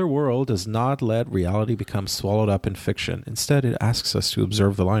 Another World does not let reality become swallowed up in fiction. Instead, it asks us to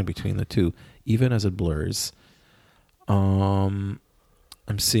observe the line between the two, even as it blurs. I'm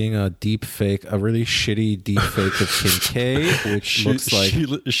seeing a deepfake, a really shitty deepfake of Kim K, which looks like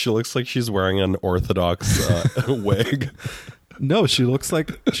she looks like she's wearing an Orthodox wig. No, she looks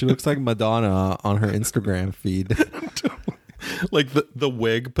like Madonna on her Instagram feed. Like the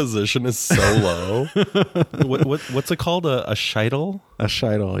wig position is so low. What's it called? A scheitel? A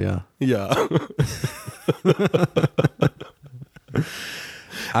scheitel, yeah. Yeah.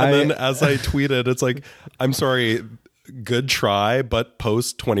 And then as I tweeted, it's like, I'm sorry, good try, but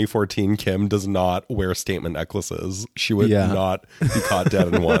post 2014 Kim does not wear statement necklaces. She would not be caught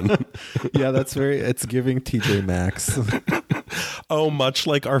dead in one. Yeah, it's giving TJ Maxx. Oh, much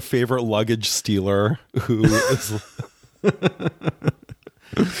like our favorite luggage stealer who looks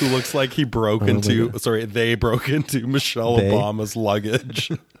like they broke into Michelle Obama's luggage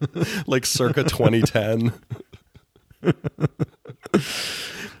like circa 2010.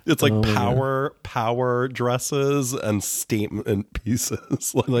 It's like power dresses and statement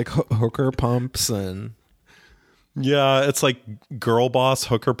pieces, like hooker pumps and it's like girl boss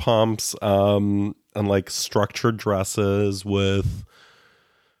hooker pumps, and like structured dresses with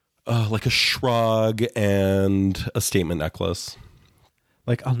like a shrug and a statement necklace.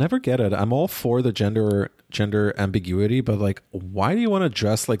 Like, I'll never get it. I'm all for the gender ambiguity, but like, why do you want to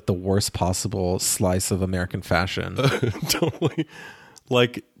dress like the worst possible slice of American fashion? Totally.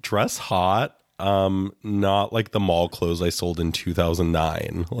 Like, dress hot, not like the mall clothes I sold in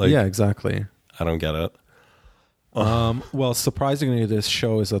 2009. Like, yeah, exactly. I don't get it. Well, surprisingly, this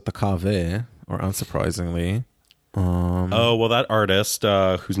show is at the Cave, or unsurprisingly. Well, that artist,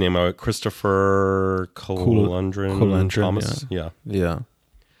 whose name Christopher Colundrin Thomas. Yeah.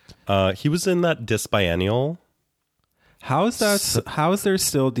 He was in that Disbiennial. How is there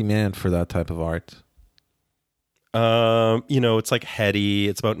still demand for that type of art? It's like heady.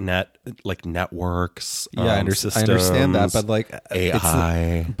 It's about networks. Yeah, I understand that, but like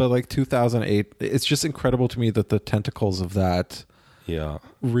AI. But like 2008, it's just incredible to me that the tentacles of that,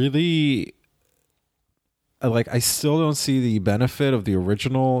 really, like, I still don't see the benefit of the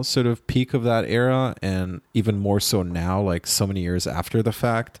original sort of peak of that era, and even more so now, like so many years after the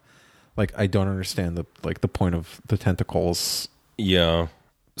fact. Like, I don't understand the point of the tentacles. Yeah.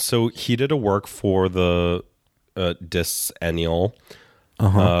 So he did a work for the Disbiennial,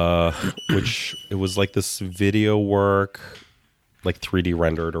 which it was like this video work, like 3D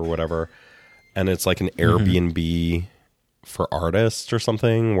rendered or whatever, and it's like an Airbnb for artists or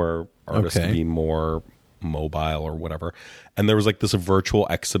something, where artists can be more mobile or whatever. And there was like this virtual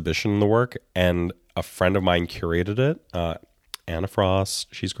exhibition in the work, and a friend of mine curated it, Anna Frost.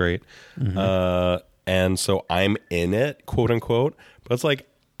 She's great. And so I'm in it, quote unquote, but it's like,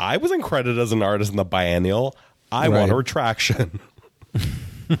 I wasn't credited as an artist in the biennial. I want a retraction.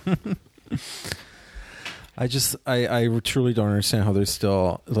 I truly don't understand how there's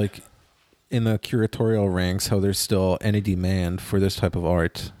still, like, in the curatorial ranks, how there's still any demand for this type of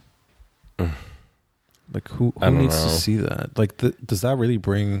art. Like, who needs to see that? Like, does that really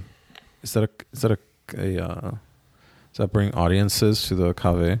bring? Does that bring audiences to the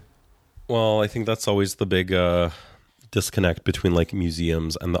Cave? Well, I think that's always the big disconnect between like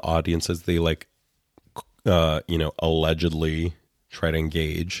museums and the audiences they like, allegedly try to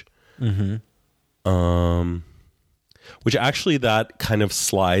engage. Which actually that kind of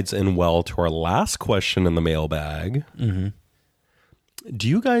slides in well to our last question in the mailbag. Do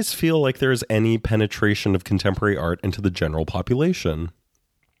you guys feel like there's any penetration of contemporary art into the general population,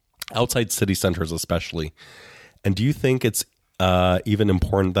 outside city centers especially? And do you think it's even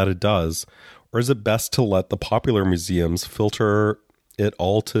important that it does? Or is it best to let the popular museums filter it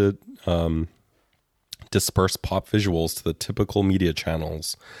all to disperse pop visuals to the typical media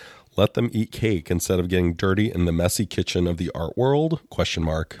channels? Let them eat cake instead of getting dirty in the messy kitchen of the art world? ?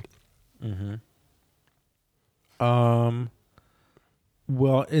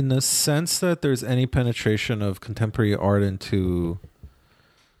 Well, in the sense that there's any penetration of contemporary art into,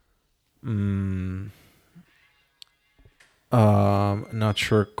 not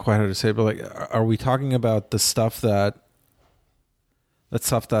sure quite how to say it, but like, are we talking about the stuff that's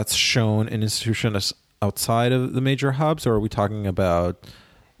shown in institutions outside of the major hubs, or are we talking about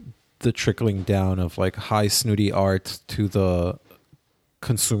the trickling down of like high snooty art to the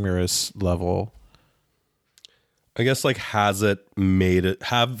consumerist level? I guess like has it made it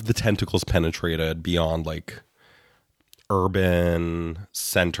have the tentacles penetrated beyond like urban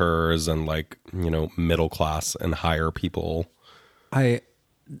centers and like, middle class and higher people? I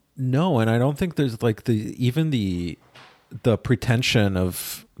no, and I don't think there's like the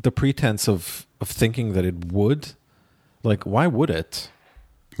pretense of thinking that it would. Like, why would it?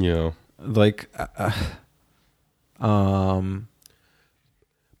 Yeah. Like,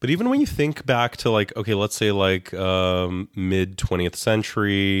 But even when you think back to like, okay, let's say like mid 20th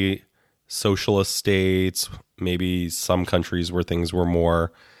century socialist states, maybe some countries where things were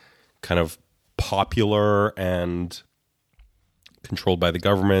more kind of popular and controlled by the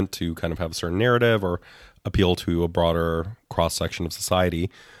government to kind of have a certain narrative or appeal to a broader cross section of society,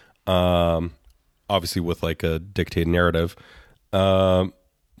 obviously with like a dictated narrative.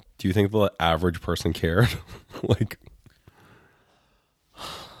 Do you think the average person cared? Like,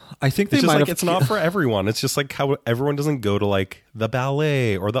 I think they it's just might like have. it's not for everyone. It's just like how everyone doesn't go to like the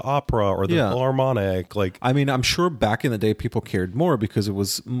ballet or the opera or the Philharmonic. Like, I mean, I'm sure back in the day people cared more because it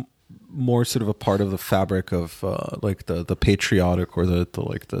was more sort of a part of the fabric of like the patriotic or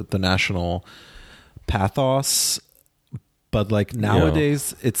the national pathos. But like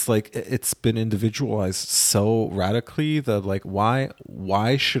nowadays, it's like it's been individualized so radically that like why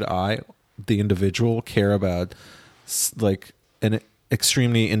should I, the individual, care about like an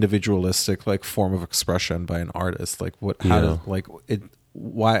extremely individualistic like form of expression by an artist? Like what? How does like it?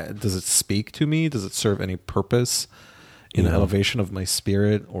 Why does it speak to me? Does it serve any purpose in the elevation of my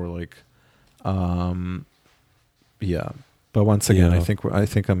spirit or like? Yeah. But once again, I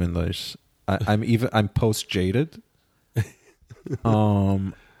think I'm in this. I'm post jaded.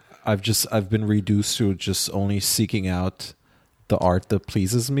 I've been reduced to just only seeking out the art that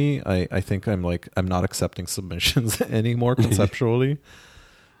pleases me. I think I'm not accepting submissions anymore conceptually.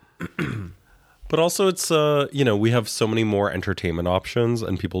 but also it's we have so many more entertainment options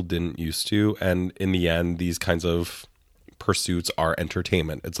and people didn't used to, and in the end these kinds of pursuits are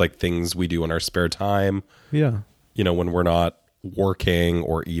entertainment. It's like things we do in our spare time. Yeah. When we're not working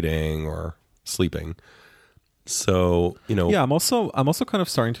or eating or sleeping. So, Yeah, I'm also kind of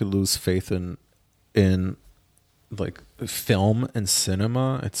starting to lose faith in like film and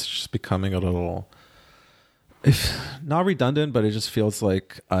cinema. It's just becoming a little, if not redundant, but it just feels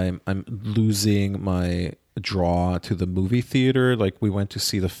like I'm losing my draw to the movie theater. Like we went to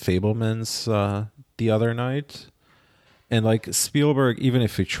see The Fabelmans the other night, and like Spielberg, even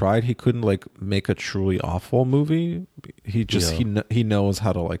if he tried, he couldn't like make a truly awful movie. He just he knows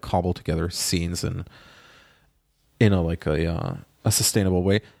how to like cobble together scenes and in a sustainable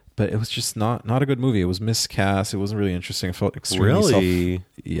way, but it was just not a good movie. It was miscast. It wasn't really interesting. It felt extremely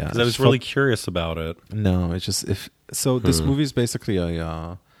yeah. Because I was really curious about it. No, it's just this movie is basically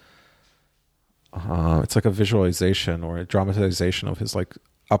a it's like a visualization or a dramatization of his like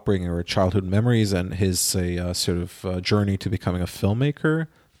upbringing or childhood memories and his sort of journey to becoming a filmmaker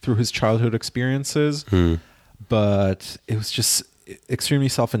through his childhood experiences. But it was just extremely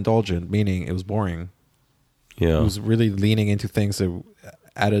self-indulgent, meaning it was boring. Yeah. It was really leaning into things that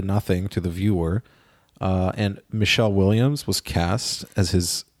added nothing to the viewer. And Michelle Williams was cast as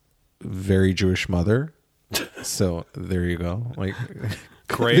his very Jewish mother. So there you go. Like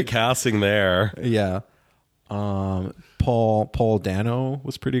great casting there. Yeah. Paul Dano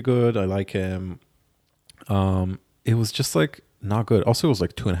was pretty good. I like him. It was just like not good. Also, it was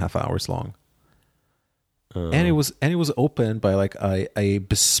like 2.5 hours long. And it was opened by like a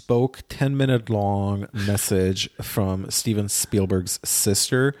bespoke 10-minute long message from Steven Spielberg's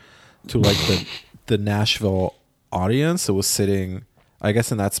sister to like the Nashville audience that was sitting, I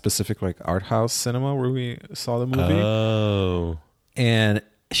guess, in that specific like art house cinema where we saw the movie. Oh. And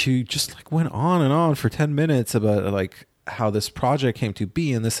she just like went on and on for 10 minutes about like how this project came to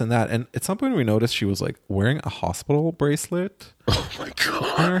be and this and that. And at some point we noticed she was like wearing a hospital bracelet. Oh my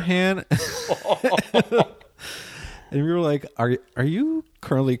God. On her hand. And we were like, are you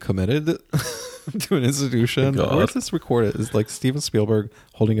currently committed to an institution? Where is this recorded? Is like Steven Spielberg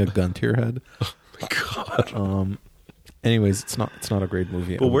holding a gun to your head? Oh my God. Anyways, it's not a great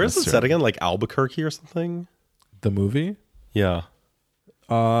movie. But where is it set again? Like Albuquerque or something? The movie? Yeah.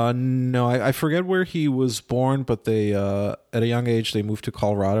 No, I forget where he was born, but they at a young age they moved to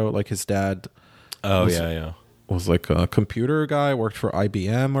Colorado. Like his dad. Oh yeah. Was like a computer guy, worked for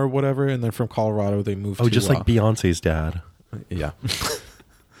IBM or whatever, and then from Colorado they moved. Oh, just like Beyonce's dad. Yeah.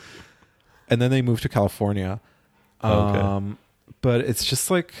 And then they moved to California. Okay. But it's just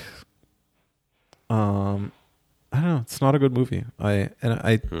like, I don't know. It's not a good movie. I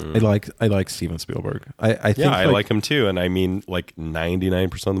like Steven Spielberg. I think I like him too, and I mean, like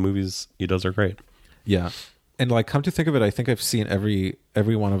 99% of the movies he does are great. Yeah, And like, come to think of it, I think I've seen every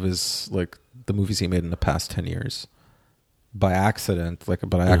one of his like the movies he made in the past 10 years by accident. Like,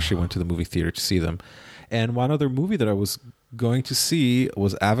 but I actually went to the movie theater to see them. And one other movie that I was going to see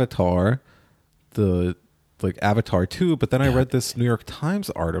was Avatar, the like Avatar 2. But then I read this New York Times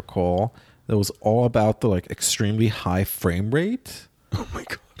article that was all about the like extremely high frame rate. Oh my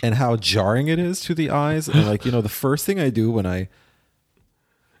God. And how jarring it is to the eyes. And like, the first thing I do when I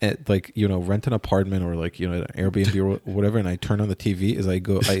like, rent an apartment or like, an Airbnb or whatever, and I turn on the TV is I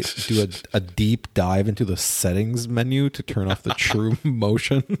do a deep dive into the settings menu to turn off the true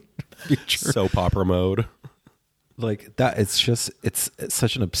motion feature. Soap opera mode. Like that, it's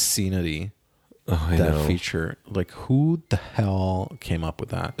such an obscenity. Oh, I that know. feature. Like, who the hell came up with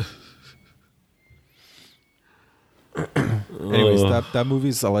that? Anyways, that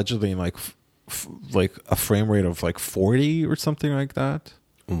movie's allegedly in like like a frame rate of like 40 or something like that.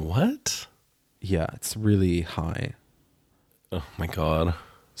 What? Yeah, it's really high. Oh my God.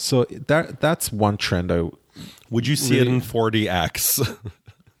 So that's one trend. Would you see it in 4DX?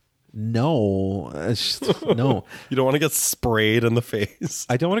 No, no. You don't want to get sprayed in the face.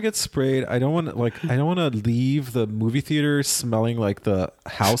 I don't want to get sprayed. I don't want to leave the movie theater smelling like the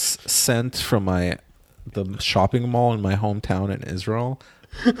house scent from the shopping mall in my hometown in Israel.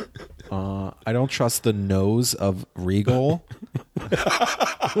 I don't trust the nose of Regal.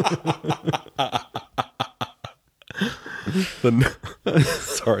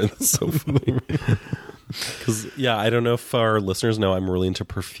 Sorry, that's so funny. Because, I don't know if our listeners know I'm really into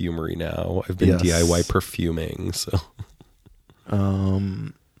perfumery now. I've been DIY perfuming, so.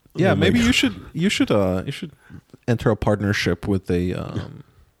 Yeah, maybe you should enter a partnership with the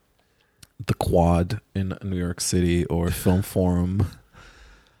Quad in New York City or Film Forum.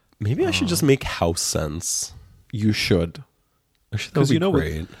 Maybe I should just make house scents. You should. Because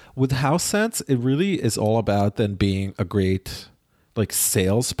great. With house scents, it really is all about then being a great like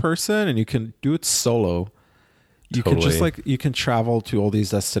salesperson, and you can do it solo. You can just you can travel to all these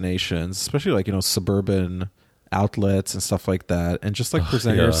destinations, especially like suburban outlets and stuff like that, and just like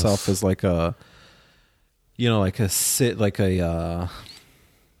present yourself as like a like a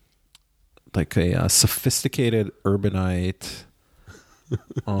sophisticated urbanite.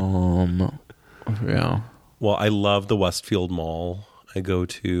 Yeah. Well, I love the Westfield Mall I go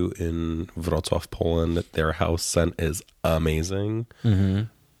to in Wrocław, Poland. Their house scent is amazing.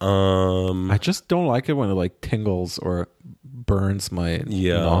 I just don't like it when it like tingles or burns my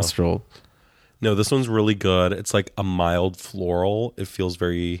nostril. No, this one's really good. It's like a mild floral. It feels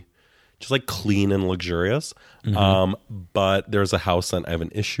very just like clean and luxurious. But there's a house scent I have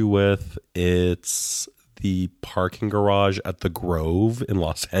an issue with. It's the parking garage at the Grove in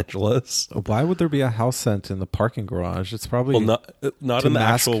Los Angeles. Why would there be a house scent in the parking garage? It's probably not in the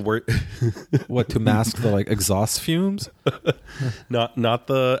actual what, to mask the like exhaust fumes? not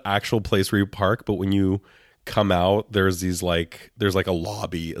the actual place where you park, but when you come out, there's like a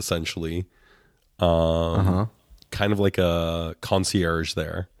lobby essentially, kind of like a concierge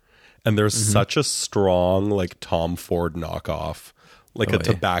there, and there's such a strong like Tom Ford knockoff. Like a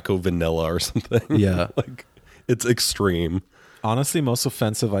tobacco vanilla or something. Yeah. Like, it's extreme. Honestly, most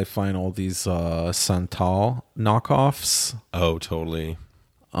offensive I find all these Santal knockoffs. Oh, totally.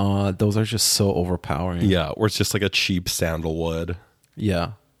 Those are just so overpowering. Yeah, or it's just like a cheap sandalwood.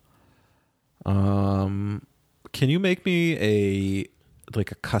 Yeah. Can you make me a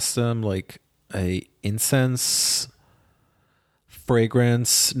custom, like a incense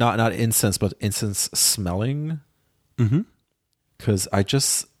fragrance? Not incense, but incense smelling? Mm-hmm.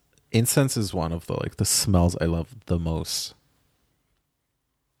 Because incense is one of the smells I love the most.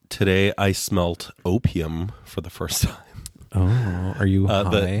 Today I smelt opium for the first time. Oh, are you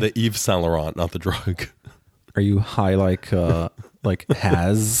high? The Yves Saint Laurent, not the drug. Are you high like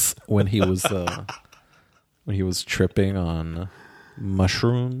Haz when he was tripping on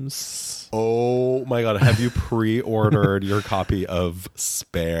mushrooms? Oh my God! Have you pre-ordered your copy of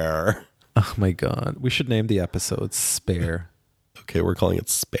Spare? Oh my God! We should name the episode Spare. Okay, we're calling it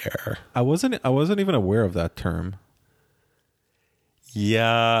Spare. I wasn't even aware of that term.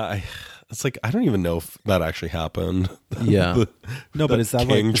 Yeah, it's like I don't even know if that actually happened. Yeah, no, but is that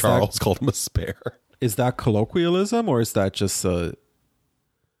King Charles called him a spare? Is that colloquialism or is that just a?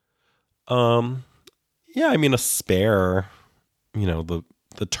 Yeah, I mean a spare. The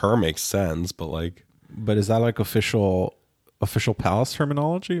term makes sense, but is that like official palace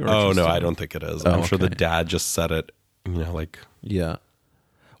terminology? Or oh no, I don't think it is. I'm sure the dad just said it. Yeah.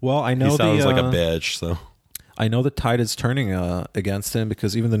 Well, I know he sounds like a bitch. So I know the tide is turning against him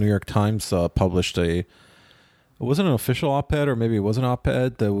because even the New York Times published it wasn't an official op-ed, or maybe it was an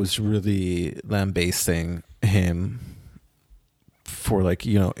op-ed that was really lambasting him for like,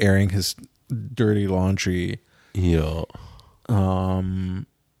 you know, airing his dirty laundry. Yeah.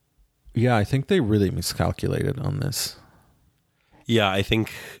 Yeah, I think they really miscalculated on this. Yeah,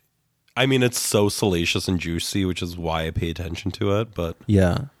 I mean, it's so salacious and juicy, which is why I pay attention to it, but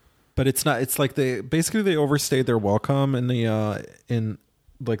Yeah. But it's not, it's like they overstayed their welcome in the in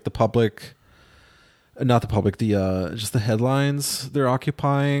like the public, not the public, the just the headlines they're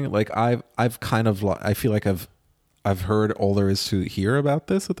occupying. Like I've kind of I feel like I've heard all there is to hear about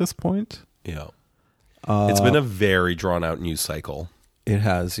this at this point. yeah. It's been a very drawn out news cycle. It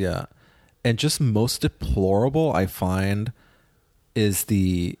has, yeah. And just most deplorable I find is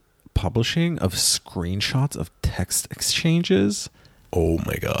the publishing of screenshots of text exchanges. Oh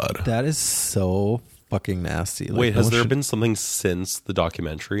my God. That is so fucking nasty. Like, Wait, has there been something since the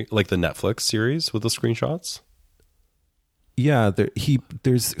documentary, like the Netflix series with the screenshots? Yeah,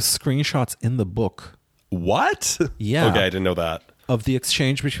 there's screenshots in the book. What? Yeah. Okay, I didn't know that. Of the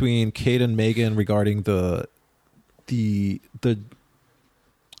exchange between Kate and Meghan regarding the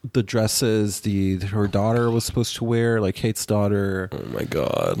dresses her daughter was supposed to wear, like Kate's daughter. Oh my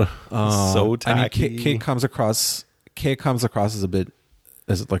God. So tacky. I mean, Kate comes across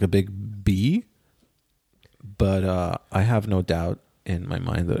as like a big B, but I have no doubt in my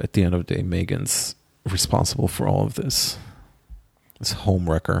mind that at the end of the day, Meghan's responsible for all of this. This home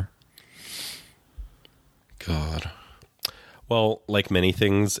wrecker. God. Well, like many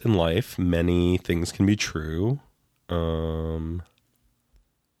things in life, many things can be true. Yeah,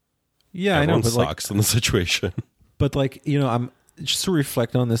 I know, everyone but sucks in the situation. But like, you know, I'm just to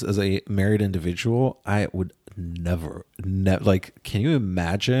reflect on this as a married individual, I would never like, can you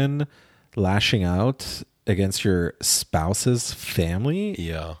imagine lashing out against your spouse's family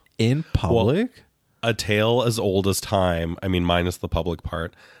Yeah. in public? A tale as old as time. I mean, minus the public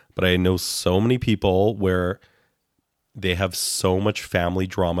part, but I know so many people where they have so much family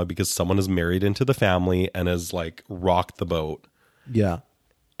drama because someone is married into the family and has like rocked the boat. Yeah.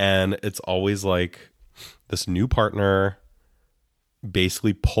 And it's always like this new partner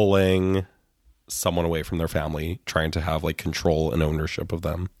basically pulling someone away from their family, trying to have like control and ownership of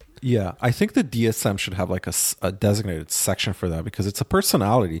them. Yeah. I think the DSM should have like a designated section for that because it's a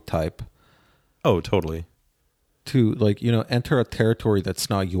personality type Oh, totally. to, like, you know, enter a territory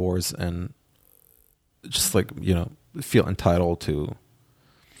that's not yours and just like, you know, feel entitled to.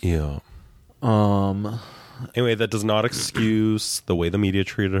 Yeah. Anyway, that does not excuse the way the media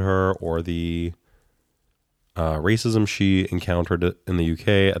treated her or the racism she encountered in the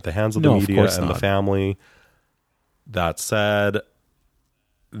UK at the hands of the No, of media course and the not. family. That said,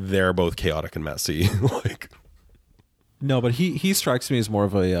 they're both chaotic and messy. Like, No, but he strikes me as more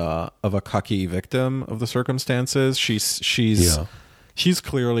of a cocky victim of the circumstances. She's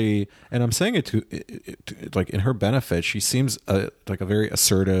clearly, and I'm saying it to like in her benefit. She seems like a very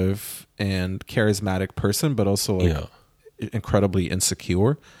assertive and charismatic person, but also like incredibly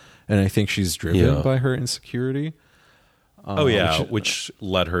insecure. And I think she's driven by her insecurity. Which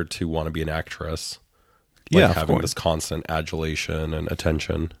led her to want to be an actress. Like having this constant adulation and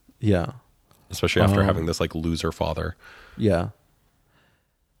attention. Yeah. Especially after having this like loser father. Yeah.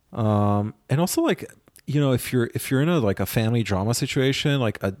 And also like, you know, if you're in a like a family drama situation,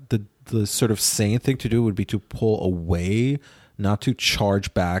 like the sort of sane thing to do would be to pull away, not to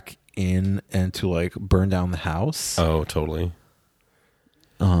charge back in and to like burn down the house. Oh, totally.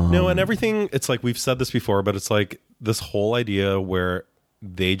 No, and everything, it's like we've said this before, but it's like this whole idea where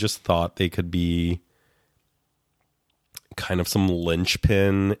they just thought they could be kind of some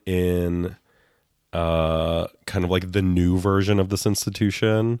linchpin in kind of like the new version of this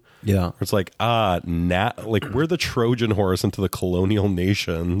institution. Yeah. It's like, like we're the Trojan horse into the colonial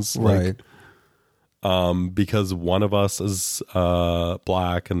nations. Right. Like, because one of us is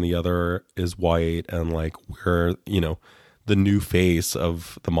black and the other is white, and like we're, you know, the new face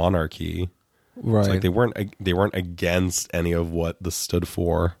of the monarchy. Right. It's like they weren't against any of what this stood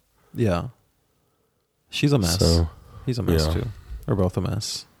for. Yeah. She's a mess. So, he's a mess too. They're both a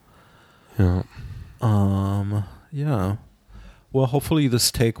mess. Yeah. Yeah. Well, hopefully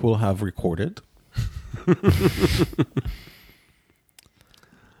this take will have recorded.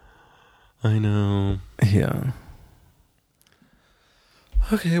 I know. Yeah.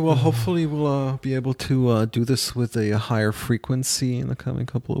 Okay, well, hopefully we'll be able to do this with a higher frequency in the coming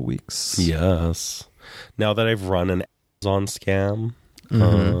couple of weeks. Yes. Now that I've run an Amazon scam,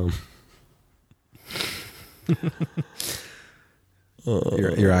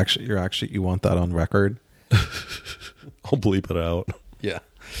 You're actually you want that on record? I'll bleep it out. Yeah.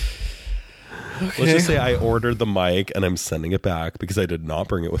 Okay. Let's just say I ordered the mic and I'm sending it back because I did not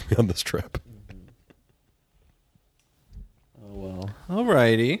bring it with me on this trip.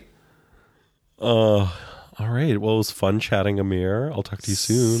 Alrighty. All right. Well, it was fun chatting, Amir. I'll talk to you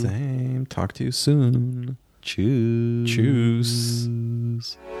soon. Same. Talk to you soon. Choose.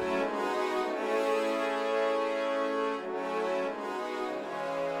 Choose.